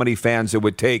just how many fans it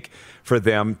would take for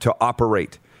them to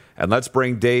operate. And let's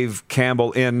bring Dave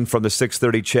Campbell in from the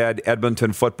 630 CHED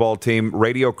Edmonton football team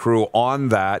radio crew on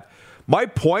that. My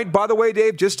point, by the way,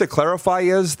 Dave, just to clarify,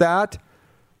 is that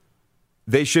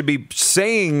they should be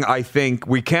saying, I think,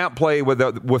 we can't play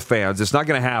with fans. It's not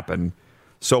going to happen.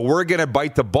 So we're going to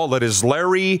bite the bullet, as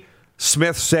Larry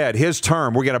Smith said, his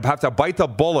term, we're going to have to bite the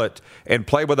bullet and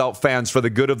play without fans for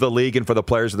the good of the league and for the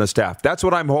players and the staff. That's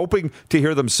what I'm hoping to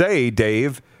hear them say,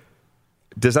 Dave.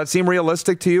 Does that seem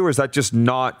realistic to you, or is that just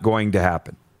not going to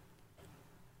happen?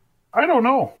 I don't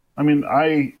know. I mean,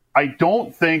 I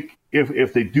don't think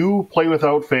if they do play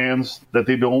without fans, that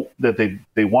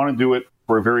they want to do it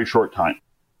for a very short time.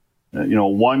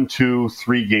 1, 2,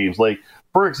 3 games. Like,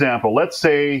 for example, let's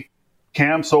say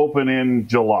camps open in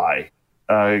July.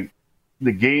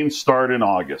 The games start in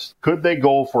August. Could they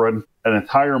go for an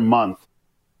entire month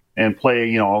and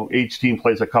play, each team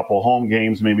plays a couple home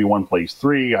games, maybe one plays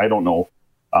 3, I don't know.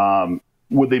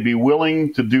 Would they be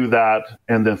willing to do that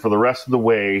and then for the rest of the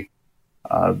way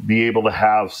be able to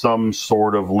have some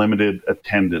sort of limited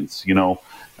attendance,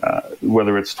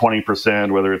 whether it's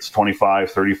 20%, whether it's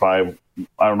 25, 35,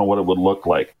 I don't know what it would look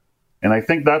like. And I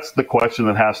think that's the question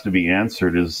that has to be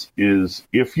answered is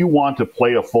if you want to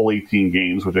play a full 18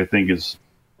 games, which I think is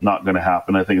not going to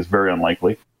happen, I think it's very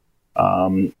unlikely.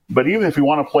 But even if you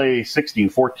want to play 16,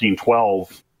 14,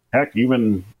 12, heck,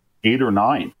 even 8 or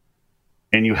 9,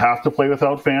 and you have to play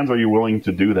without fans, are you willing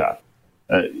to do that?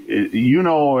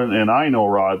 And I know,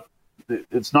 Rod,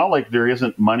 it's not like there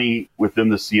isn't money within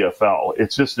the CFL.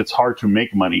 It's just it's hard to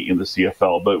make money in the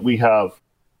CFL. But we have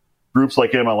groups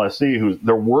like MLSE, who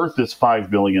their worth is $5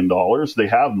 billion. They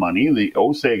have money. The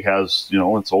OSEG has,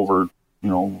 it's over,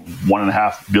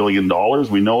 $1.5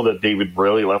 billion. We know that David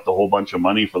Braley left a whole bunch of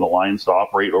money for the Lions to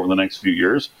operate over the next few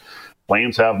years.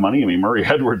 Flames have money. I mean, Murray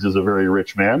Edwards is a very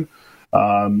rich man.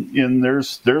 And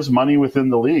there's money within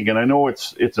the league. And I know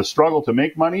it's a struggle to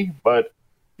make money, but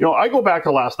I go back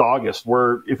to last August,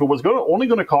 where if it was only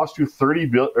going to cost you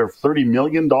 $30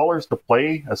 million to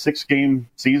play a 6-game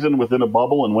season within a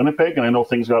bubble in Winnipeg, and I know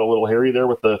things got a little hairy there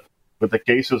with the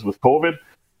cases with COVID,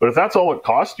 but if that's all it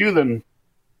cost you, then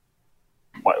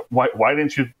why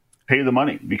didn't you pay the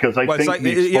money? Because I think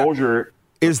the exposure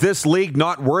is this league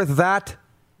not worth that?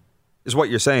 Is what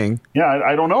you're saying? Yeah,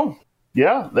 I don't know.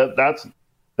 Yeah,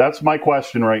 that's my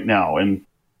question right now, and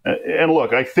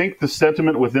look, I think the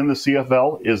sentiment within the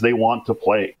CFL is they want to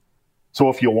play. So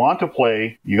if you want to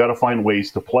play, you got to find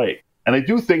ways to play. And I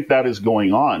do think that is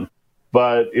going on.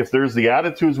 But if there's the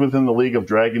attitudes within the league of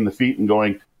dragging the feet and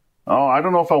going, oh, I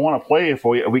don't know if I want to play if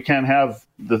we can't have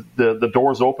the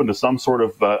doors open to some sort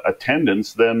of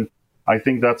attendance, then I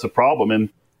think that's a problem. And,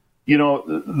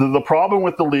 the problem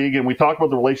with the league, and we talk about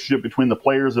the relationship between the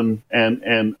players and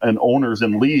owners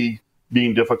and league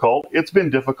being difficult. It's been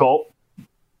difficult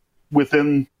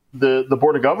within the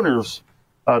Board of Governors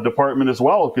department as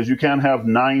well, because you can't have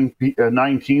 9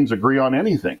 teams agree on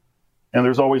anything. And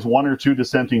there's always 1 or 2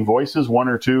 dissenting voices, 1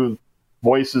 or 2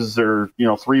 voices or,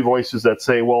 3 voices that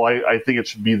say, well, I think it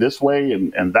should be this way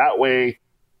and that way.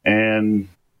 And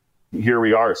here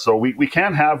we are. So we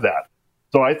can't have that.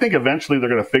 So I think eventually they're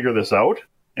going to figure this out.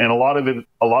 And a lot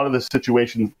of this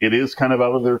situation, it is kind of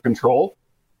out of their control.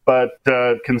 But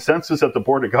consensus at the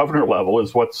Board of Governor level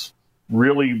is what's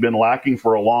really been lacking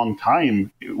for a long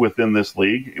time within this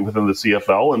league, within the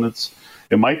CFL, and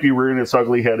it might be rearing its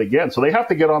ugly head again. So they have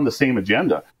to get on the same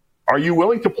agenda. Are you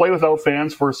willing to play without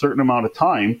fans for a certain amount of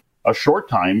time, a short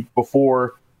time,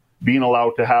 before being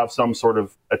allowed to have some sort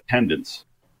of attendance?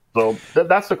 So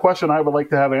that's the question I would like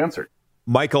to have answered.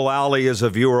 Michael Alley is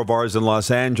a viewer of ours in Los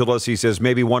Angeles. He says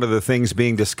maybe one of the things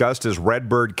being discussed is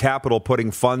Redbird Capital putting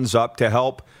funds up to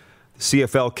help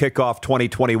CFL kickoff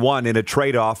 2021 in a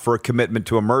trade-off for a commitment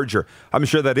to a merger. I'm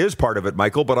sure that is part of it,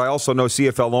 Michael, but I also know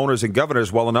CFL owners and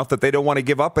governors well enough that they don't want to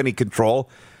give up any control.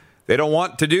 They don't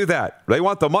want to do that. They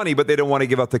want the money, but they don't want to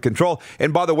give up the control.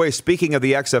 And by the way, speaking of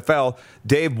the XFL,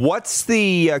 Dave, what's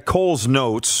the Cole's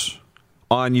notes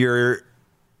on your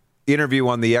interview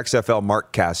on the XFL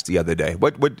Markcast the other day?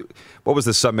 What was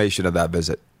the summation of that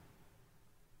visit?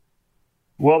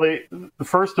 Well,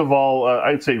 first of all,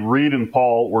 I'd say Reed and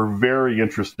Paul were very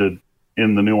interested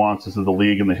in the nuances of the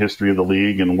league and the history of the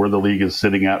league and where the league is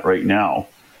sitting at right now.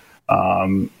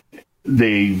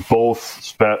 They both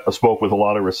spoke with a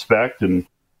lot of respect and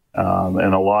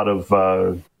a lot of,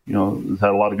 had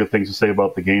a lot of good things to say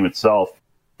about the game itself.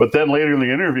 But then later in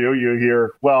the interview, you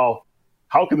hear, well,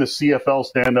 how can the CFL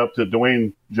stand up to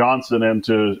Dwayne Johnson and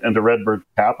to Redbird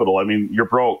Capital? I mean, you're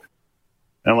broke.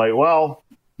 And I'm like, well,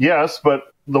 yes,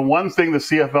 but the one thing the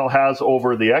CFL has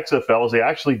over the XFL is they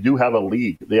actually do have a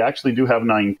league. They actually do have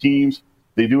 9 teams.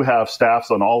 They do have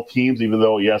staffs on all teams, even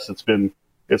though, yes, it's been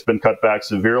cut back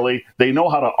severely. They know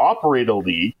how to operate a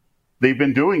league. They've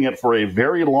been doing it for a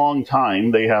very long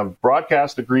time. They have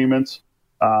broadcast agreements.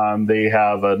 They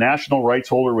have a national rights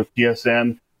holder with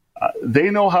TSN. They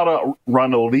know how to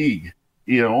run a league.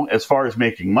 As far as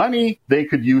making money, they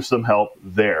could use some help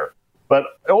there. But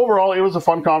overall, it was a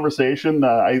fun conversation.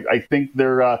 I think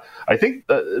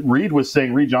Reed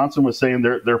Johnson was saying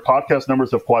their podcast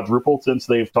numbers have quadrupled since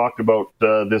they've talked about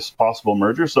this possible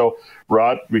merger. So,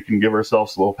 Rod, we can give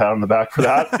ourselves a little pat on the back for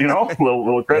that. A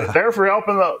little credit there for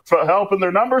helping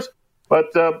their numbers.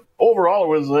 But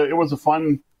overall, it was a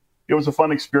fun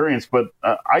experience. But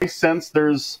I sense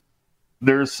there's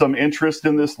some interest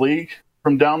in this league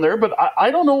from down there. But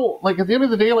I don't know. Like at the end of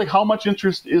the day, like how much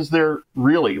interest is there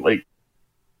really? Like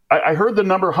I heard the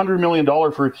number $100 million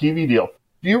for a TV deal.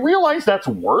 Do you realize that's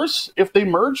worse if they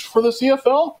merged for the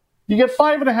CFL? You get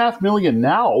 $5.5 million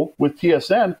now with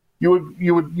TSN. You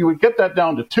would get that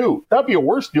down to $2 million. That'd be a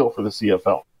worse deal for the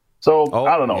CFL. So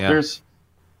I don't know. Yeah.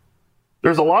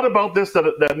 There's a lot about this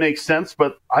that makes sense,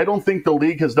 but I don't think the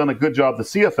league has done a good job. The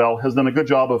CFL has done a good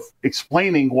job of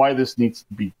explaining why this needs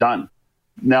to be done.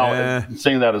 Now,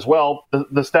 saying that as well,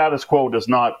 the status quo is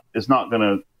not going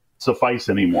to suffice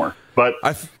anymore. But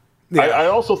I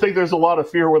also think there's a lot of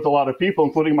fear with a lot of people,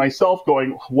 including myself,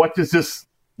 going, what is this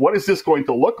going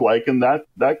to look like? And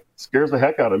that scares the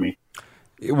heck out of me.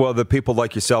 Well, the people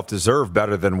like yourself deserve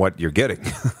better than what you're getting,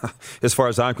 as far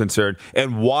as I'm concerned,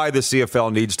 and why the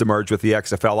CFL needs to merge with the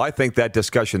XFL. I think that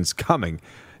discussion's coming,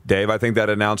 Dave. I think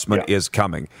that announcement is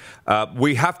coming.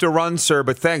 We have to run, sir,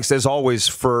 but thanks, as always,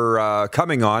 for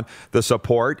coming on, the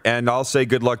support, and I'll say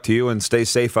good luck to you and stay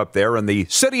safe up there in the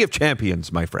City of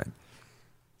Champions, my friend.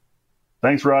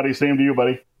 Thanks, Roddy. Same to you,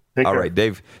 buddy. Take care. All right,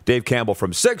 Dave Campbell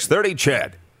from 630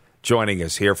 CHED joining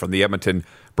us here from the Edmonton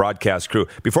broadcast crew.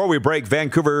 Before we break,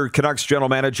 Vancouver Canucks general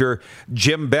manager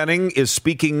Jim Benning is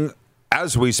speaking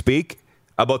as we speak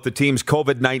about the team's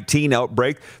COVID-19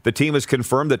 outbreak. The team has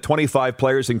confirmed that 25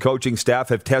 players and coaching staff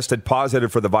have tested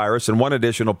positive for the virus, and one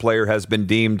additional player has been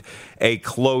deemed a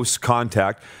close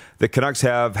contact. The Canucks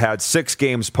have had 6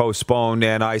 games postponed,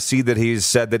 and I see that he's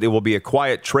said that it will be a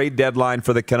quiet trade deadline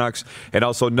for the Canucks, and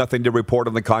also nothing to report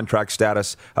on the contract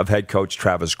status of head coach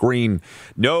Travis Green.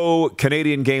 No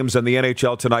Canadian games in the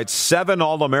NHL tonight. 7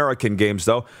 All-American games,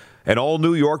 though. An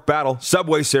all-New York battle.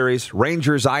 Subway Series,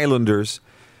 Rangers-Islanders.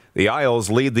 The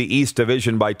Isles lead the East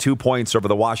Division by 2 points over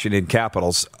the Washington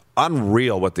Capitals.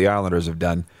 Unreal what the Islanders have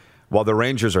done, while the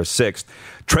Rangers are 6th.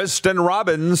 Tristan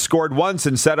Robbins scored once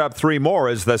and set up 3 more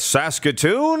as the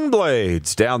Saskatoon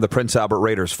Blades down the Prince Albert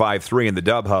Raiders 5-3 in the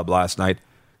Dub Hub last night.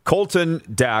 Colton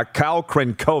Dack, Kyle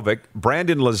Krenkovic,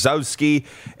 Brandon Lazowski,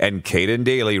 and Caden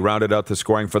Daly rounded out the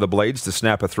scoring for the Blades to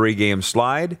snap a 3-game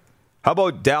slide. How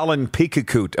about Dallin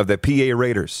Peekakut of the PA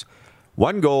Raiders?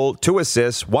 1 goal, 2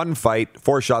 assists, 1 fight,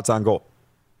 4 shots on goal.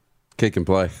 Kick and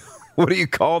play. What do you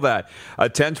call that? A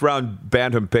 10th round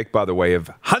bantam pick, by the way, of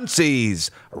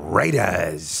Huntsy's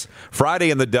Raiders.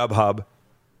 Friday in the Dub Hub,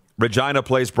 Regina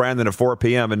plays Brandon at 4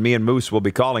 p.m., and me and Moose will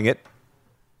be calling it.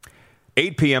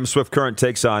 8 p.m., Swift Current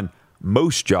takes on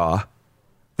Moose Jaw.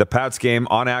 The Pats game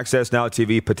on Access Now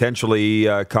TV, potentially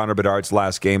Connor Bedard's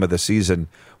last game of the season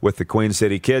with the Queen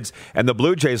City Kids. And the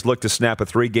Blue Jays look to snap a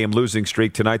 3-game losing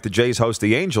streak tonight. The Jays host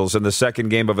the Angels in the second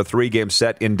game of a 3-game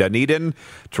set in Dunedin.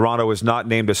 Toronto is not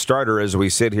named a starter as we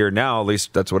sit here now. At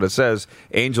least that's what it says.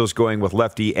 Angels going with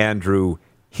lefty Andrew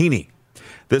Heaney.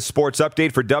 This sports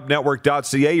update for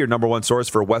dubnetwork.ca, your number one source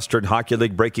for Western Hockey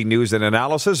League breaking news and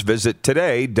analysis. Visit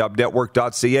today,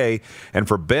 dubnetwork.ca. And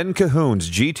for Ben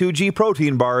Cahoon's G2G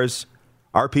protein bars,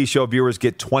 RP Show viewers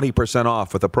get 20%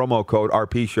 off with the promo code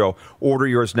RP Show. Order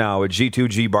yours now at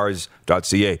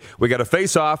g2gbars.ca. We got a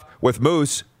face-off with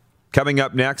Moose coming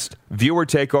up next. Viewer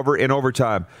takeover in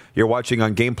overtime. You're watching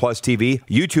on Game Plus TV,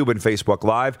 YouTube and Facebook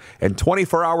Live, and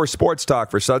 24-hour sports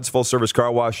talk for Suds Full Service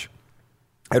Car Wash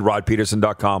at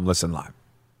rodpeterson.com. Listen live.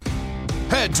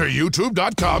 Head to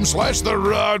youtube.com/The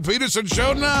Rod Peterson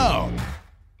Show now.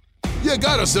 You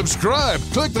gotta subscribe.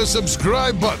 Click the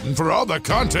subscribe button for all the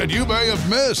content you may have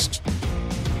missed.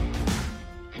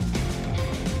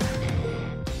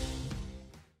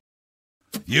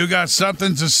 You got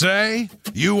something to say?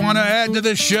 You want to add to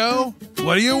the show?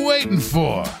 What are you waiting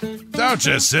for? Don't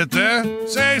just sit there.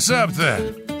 Say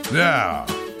something. Now,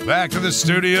 back to the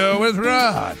studio with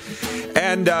Rod.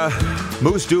 And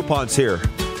Moose DuPont's here.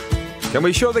 Can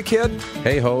we show the kid?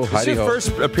 Hey ho, Is your first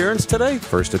appearance today?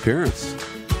 First appearance.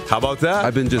 How about that?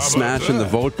 I've been just smashing the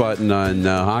vote button on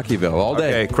Hockeyvill all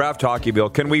day. Okay, Kraft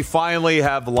Hockeyvill. Can we finally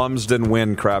have Lumsden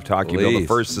win Kraft Hockeyvill, the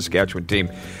first Saskatchewan team?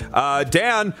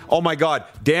 Dan, oh my God.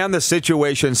 Dan, the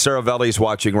situation Saravelli's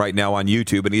watching right now on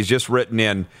YouTube, and he's just written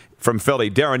in from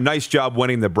Philly. Darren, nice job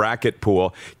winning the bracket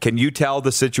pool. Can you tell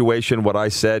the situation what I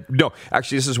said? No,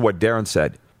 actually, this is what Darren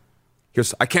said. He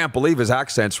goes, I can't believe his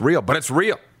accent's real, but it's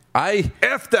real.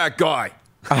 F that guy.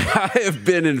 I have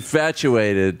been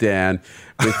infatuated, Dan,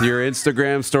 with your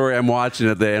Instagram story. I'm watching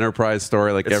it, the Enterprise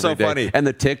story, like every day. Funny. And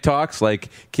the TikToks, like,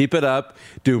 keep it up,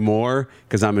 do more,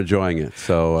 because I'm enjoying it.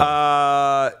 So,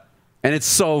 and it's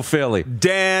so Philly.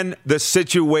 Dan, the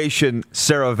situation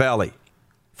Saravelli,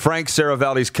 Frank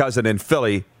Saravelli's cousin in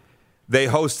Philly, They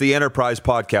host the Enterprise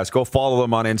podcast. Go follow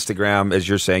them on Instagram, as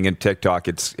you're saying, and TikTok.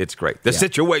 It's great. The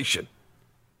situation.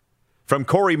 From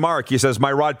Corey Mark, he says, my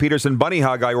Rod Peterson bunny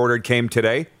hug I ordered came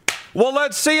today. Well,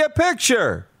 let's see a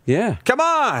picture. Yeah. Come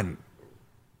on.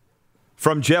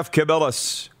 From Jeff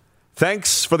Cabillas,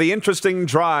 thanks for the interesting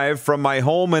drive from my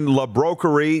home in La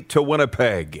Broquerie to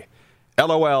Winnipeg.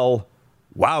 LOL,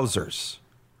 wowzers.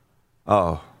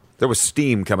 Oh, there was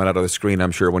steam coming out of the screen,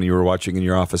 I'm sure, when you were watching in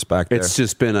your office back there. It's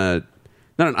just been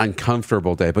not an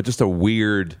uncomfortable day, but just a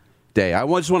weird day. I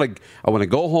want to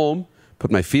go home, put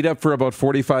my feet up for about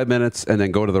 45 minutes, and then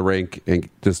go to the rink and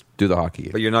just do the hockey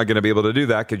game. But you're not going to be able to do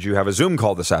that because you have a Zoom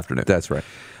call this afternoon. That's right.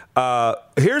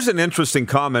 Here's an interesting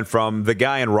comment from the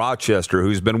guy in Rochester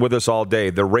who's been with us all day,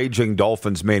 the Raging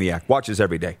Dolphins maniac. Watches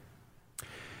every day.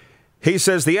 He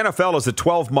says, the NFL is a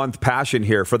 12-month passion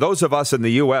here. For those of us in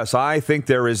the U.S., I think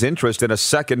there is interest in a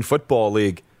second football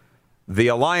league. The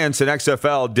alliance in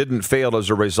XFL didn't fail as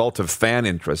a result of fan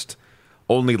interest,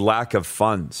 only lack of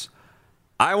funds.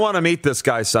 I want to meet this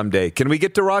guy someday. Can we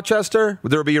get to Rochester?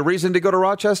 Would there be a reason to go to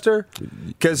Rochester?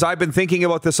 Because I've been thinking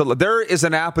about this a lot. There is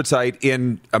an appetite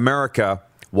in America.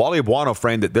 Wally Buono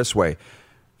framed it this way.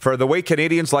 For the way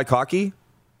Canadians like hockey,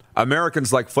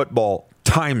 Americans like football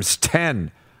times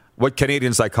 10. What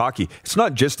Canadians like hockey. It's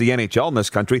not just the NHL in this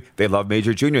country. They love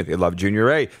Major Junior. They love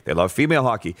Junior A. They love female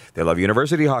hockey. They love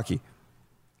university hockey.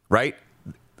 Right?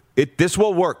 This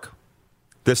will work.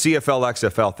 The CFL,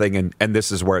 XFL thing, and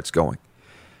this is where it's going.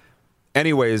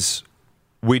 Anyways,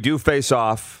 we do face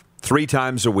off 3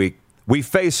 times a week. We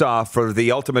face off for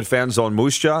the Ultimate Fan Zone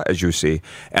Musha, as you see,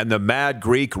 and the Mad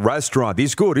Greek Restaurant.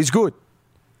 He's good.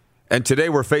 And today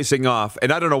we're facing off,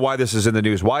 and I don't know why this is in the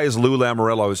news. Why is Lou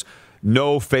Lamoriello's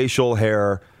no facial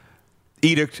hair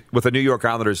edict with the New York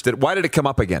Islanders? Why did it come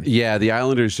up again? Yeah, the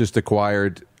Islanders just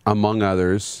acquired, among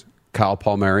others, Kyle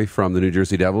Palmieri from the New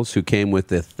Jersey Devils, who came with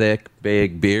the thick,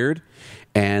 big beard.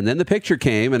 And then the picture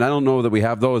came, and I don't know that we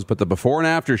have those, but the before and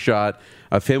after shot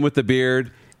of him with the beard,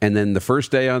 and then the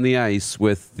first day on the ice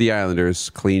with the Islanders,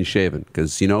 clean shaven.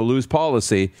 Because, Lou's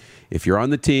policy, if you're on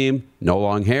the team, no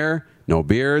long hair, no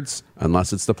beards,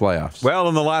 unless it's the playoffs. Well,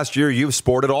 in the last year, you've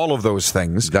sported all of those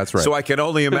things. That's right. So I can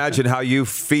only imagine how you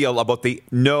feel about the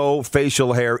no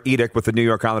facial hair edict with the New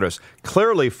York Islanders.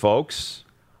 Clearly, folks,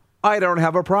 I don't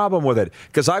have a problem with it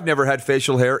because I've never had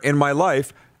facial hair in my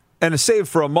life. And save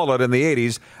for a mullet in the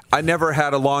 80s, I never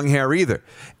had a long hair either.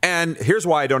 And here's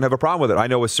why I don't have a problem with it. I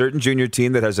know a certain junior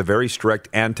team that has a very strict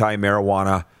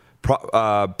anti-marijuana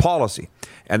policy.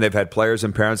 And they've had players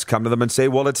and parents come to them and say,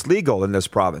 well, it's legal in this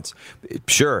province.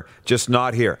 Sure, just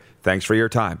not here. Thanks for your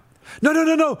time.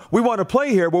 No. We want to play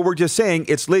here. Well, we're just saying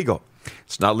it's legal.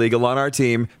 It's not legal on our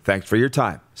team. Thanks for your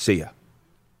time. See ya.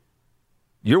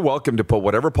 You're welcome to put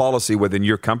whatever policy within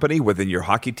your company, within your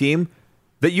hockey team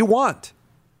that you want.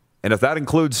 And if that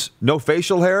includes no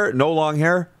facial hair, no long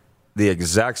hair, the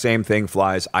exact same thing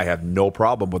flies. I have no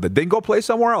problem with it. Then go play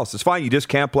somewhere else. It's fine. You just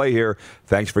can't play here.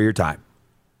 Thanks for your time.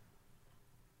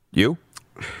 You?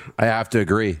 I have to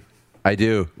agree. I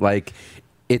do.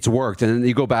 It's worked. And then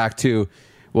you go back to,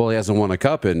 well, he hasn't won a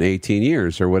cup in 18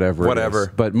 years or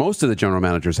whatever. But most of the general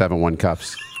managers haven't won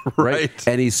cups. Right.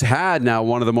 And he's had now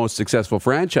one of the most successful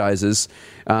franchises.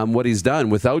 What he's done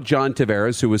without John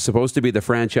Tavares, who was supposed to be the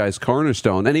franchise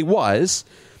cornerstone, and he was,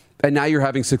 and now you're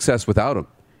having success without him.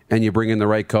 And you bring in the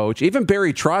right coach. Even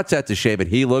Barry Trotz had to shave, and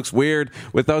he looks weird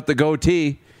without the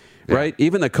goatee. Yeah. Right?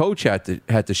 Even the coach had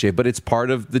to shave, but it's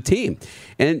part of the team.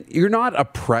 And you're not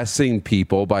oppressing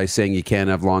people by saying you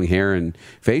can't have long hair and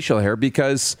facial hair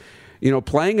because,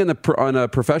 playing on a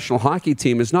professional hockey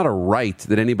team is not a right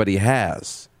that anybody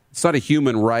has. It's not a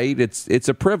human right. It's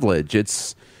a privilege.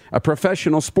 It's a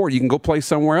professional sport. You can go play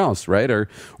somewhere else, right? Or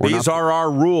these are our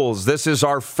rules. This is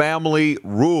our family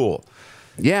rule.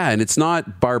 Yeah, and it's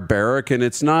not barbaric, and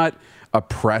it's not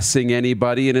oppressing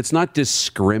anybody, and it's not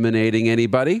discriminating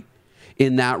anybody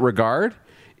in that regard.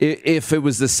 If it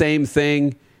was the same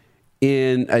thing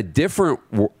in a different,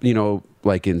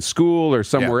 like in school or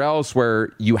somewhere else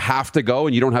where you have to go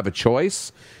and you don't have a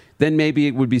choice, then maybe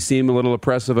it would seem a little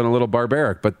oppressive and a little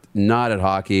barbaric, but not at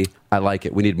hockey. I like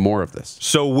it. We need more of this.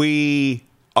 So we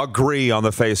agree on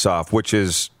the face-off, which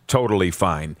is totally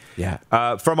fine. Yeah.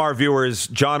 From our viewers,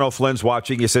 John O'Flynn's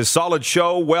watching. He says, solid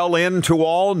show, well in to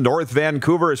all. North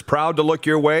Vancouver is proud to look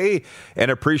your way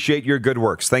and appreciate your good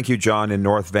works. Thank you, John, in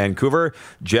North Vancouver.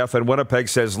 Jeff in Winnipeg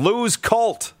says, lose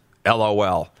cult,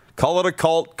 LOL. Call it a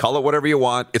cult. Call it whatever you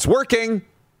want. It's working.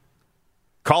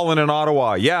 Colin in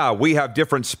Ottawa. Yeah, we have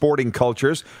different sporting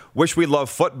cultures. Wish we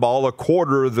loved football a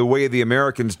quarter the way the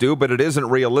Americans do, but it isn't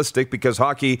realistic because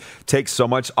hockey takes so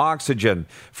much oxygen.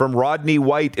 From Rodney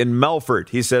White in Melfort,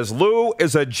 he says, Lou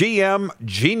is a GM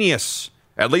genius.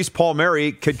 At least Paul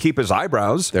Mary could keep his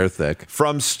eyebrows. They're thick.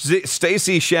 From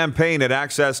Stacey Champagne at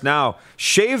Access Now,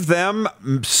 shave them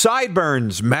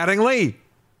sideburns, Mattingly.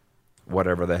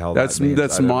 Whatever the hell that means.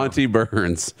 That's Monty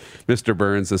Burns. Mr.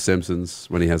 Burns, The Simpsons,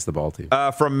 when he has the ball team.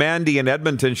 From Mandy in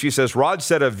Edmonton, she says, Rod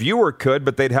said a viewer could,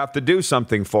 but they'd have to do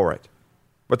something for it.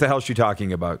 What the hell is she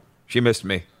talking about? She missed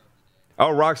me. Oh,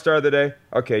 Rockstar of the Day?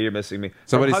 Okay, you're missing me.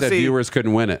 Somebody said viewers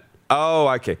couldn't win it. Oh,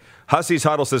 okay. Hussey's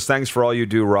Huddle says, thanks for all you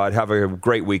do, Rod. Have a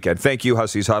great weekend. Thank you,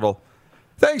 Hussey's Huddle.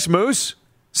 Thanks, Moose.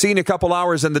 See you in a couple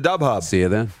hours in the Dub Hub. See you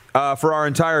then. For our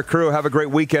entire crew, have a great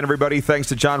weekend, everybody. Thanks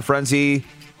to John Frenzy,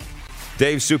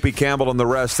 Dave Soupy Campbell, and the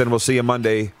rest, and we'll see you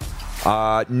Monday,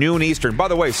 noon Eastern. By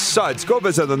the way, Suds, go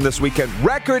visit them this weekend.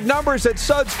 Record numbers at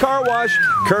Suds Car Wash.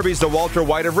 Kirby's the Walter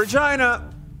White of Regina.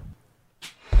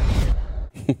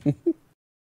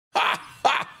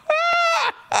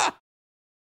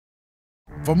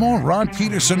 For more Rod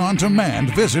Peterson on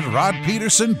demand, visit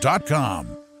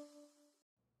rodpeterson.com.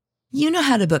 You know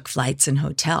how to book flights and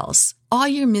hotels. All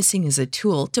you're missing is a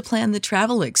tool to plan the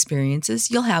travel experiences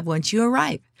you'll have once you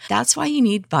arrive. That's why you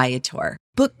need Viator.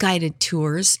 Book guided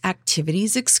tours,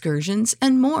 activities, excursions,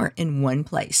 and more in one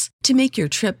place to make your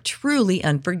trip truly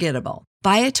unforgettable.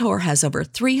 Viator has over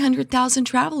 300,000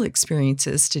 travel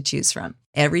experiences to choose from.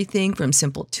 Everything from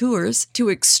simple tours to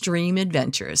extreme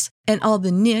adventures and all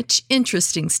the niche,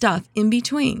 interesting stuff in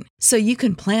between. So you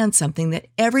can plan something that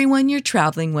everyone you're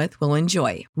traveling with will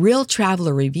enjoy. Real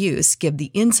traveler reviews give the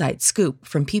inside scoop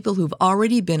from people who've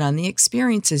already been on the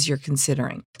experiences you're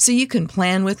considering. So you can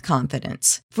plan with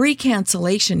confidence. Free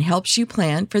cancellation helps you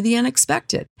plan for the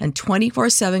unexpected. And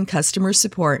 24/7 customer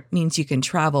support means you can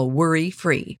travel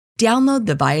worry-free. Download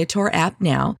the Viator app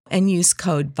now and use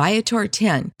code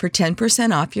Viator10 for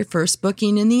 10% off your first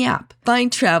booking in the app.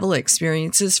 Find travel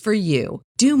experiences for you.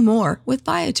 Do more with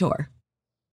Viator.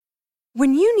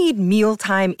 When you need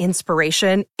mealtime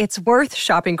inspiration, it's worth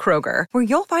shopping Kroger, where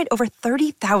you'll find over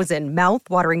 30,000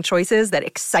 mouth-watering choices that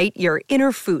excite your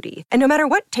inner foodie. And no matter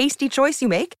what tasty choice you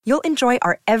make, you'll enjoy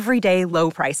our everyday low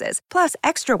prices, plus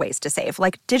extra ways to save,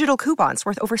 like digital coupons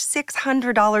worth over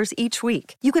 $600 each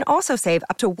week. You can also save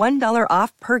up to $1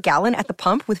 off per gallon at the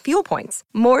pump with fuel points.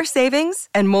 More savings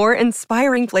and more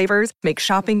inspiring flavors make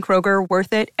shopping Kroger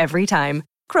worth it every time.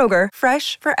 Kroger,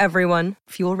 fresh for everyone.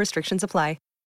 Fuel restrictions apply.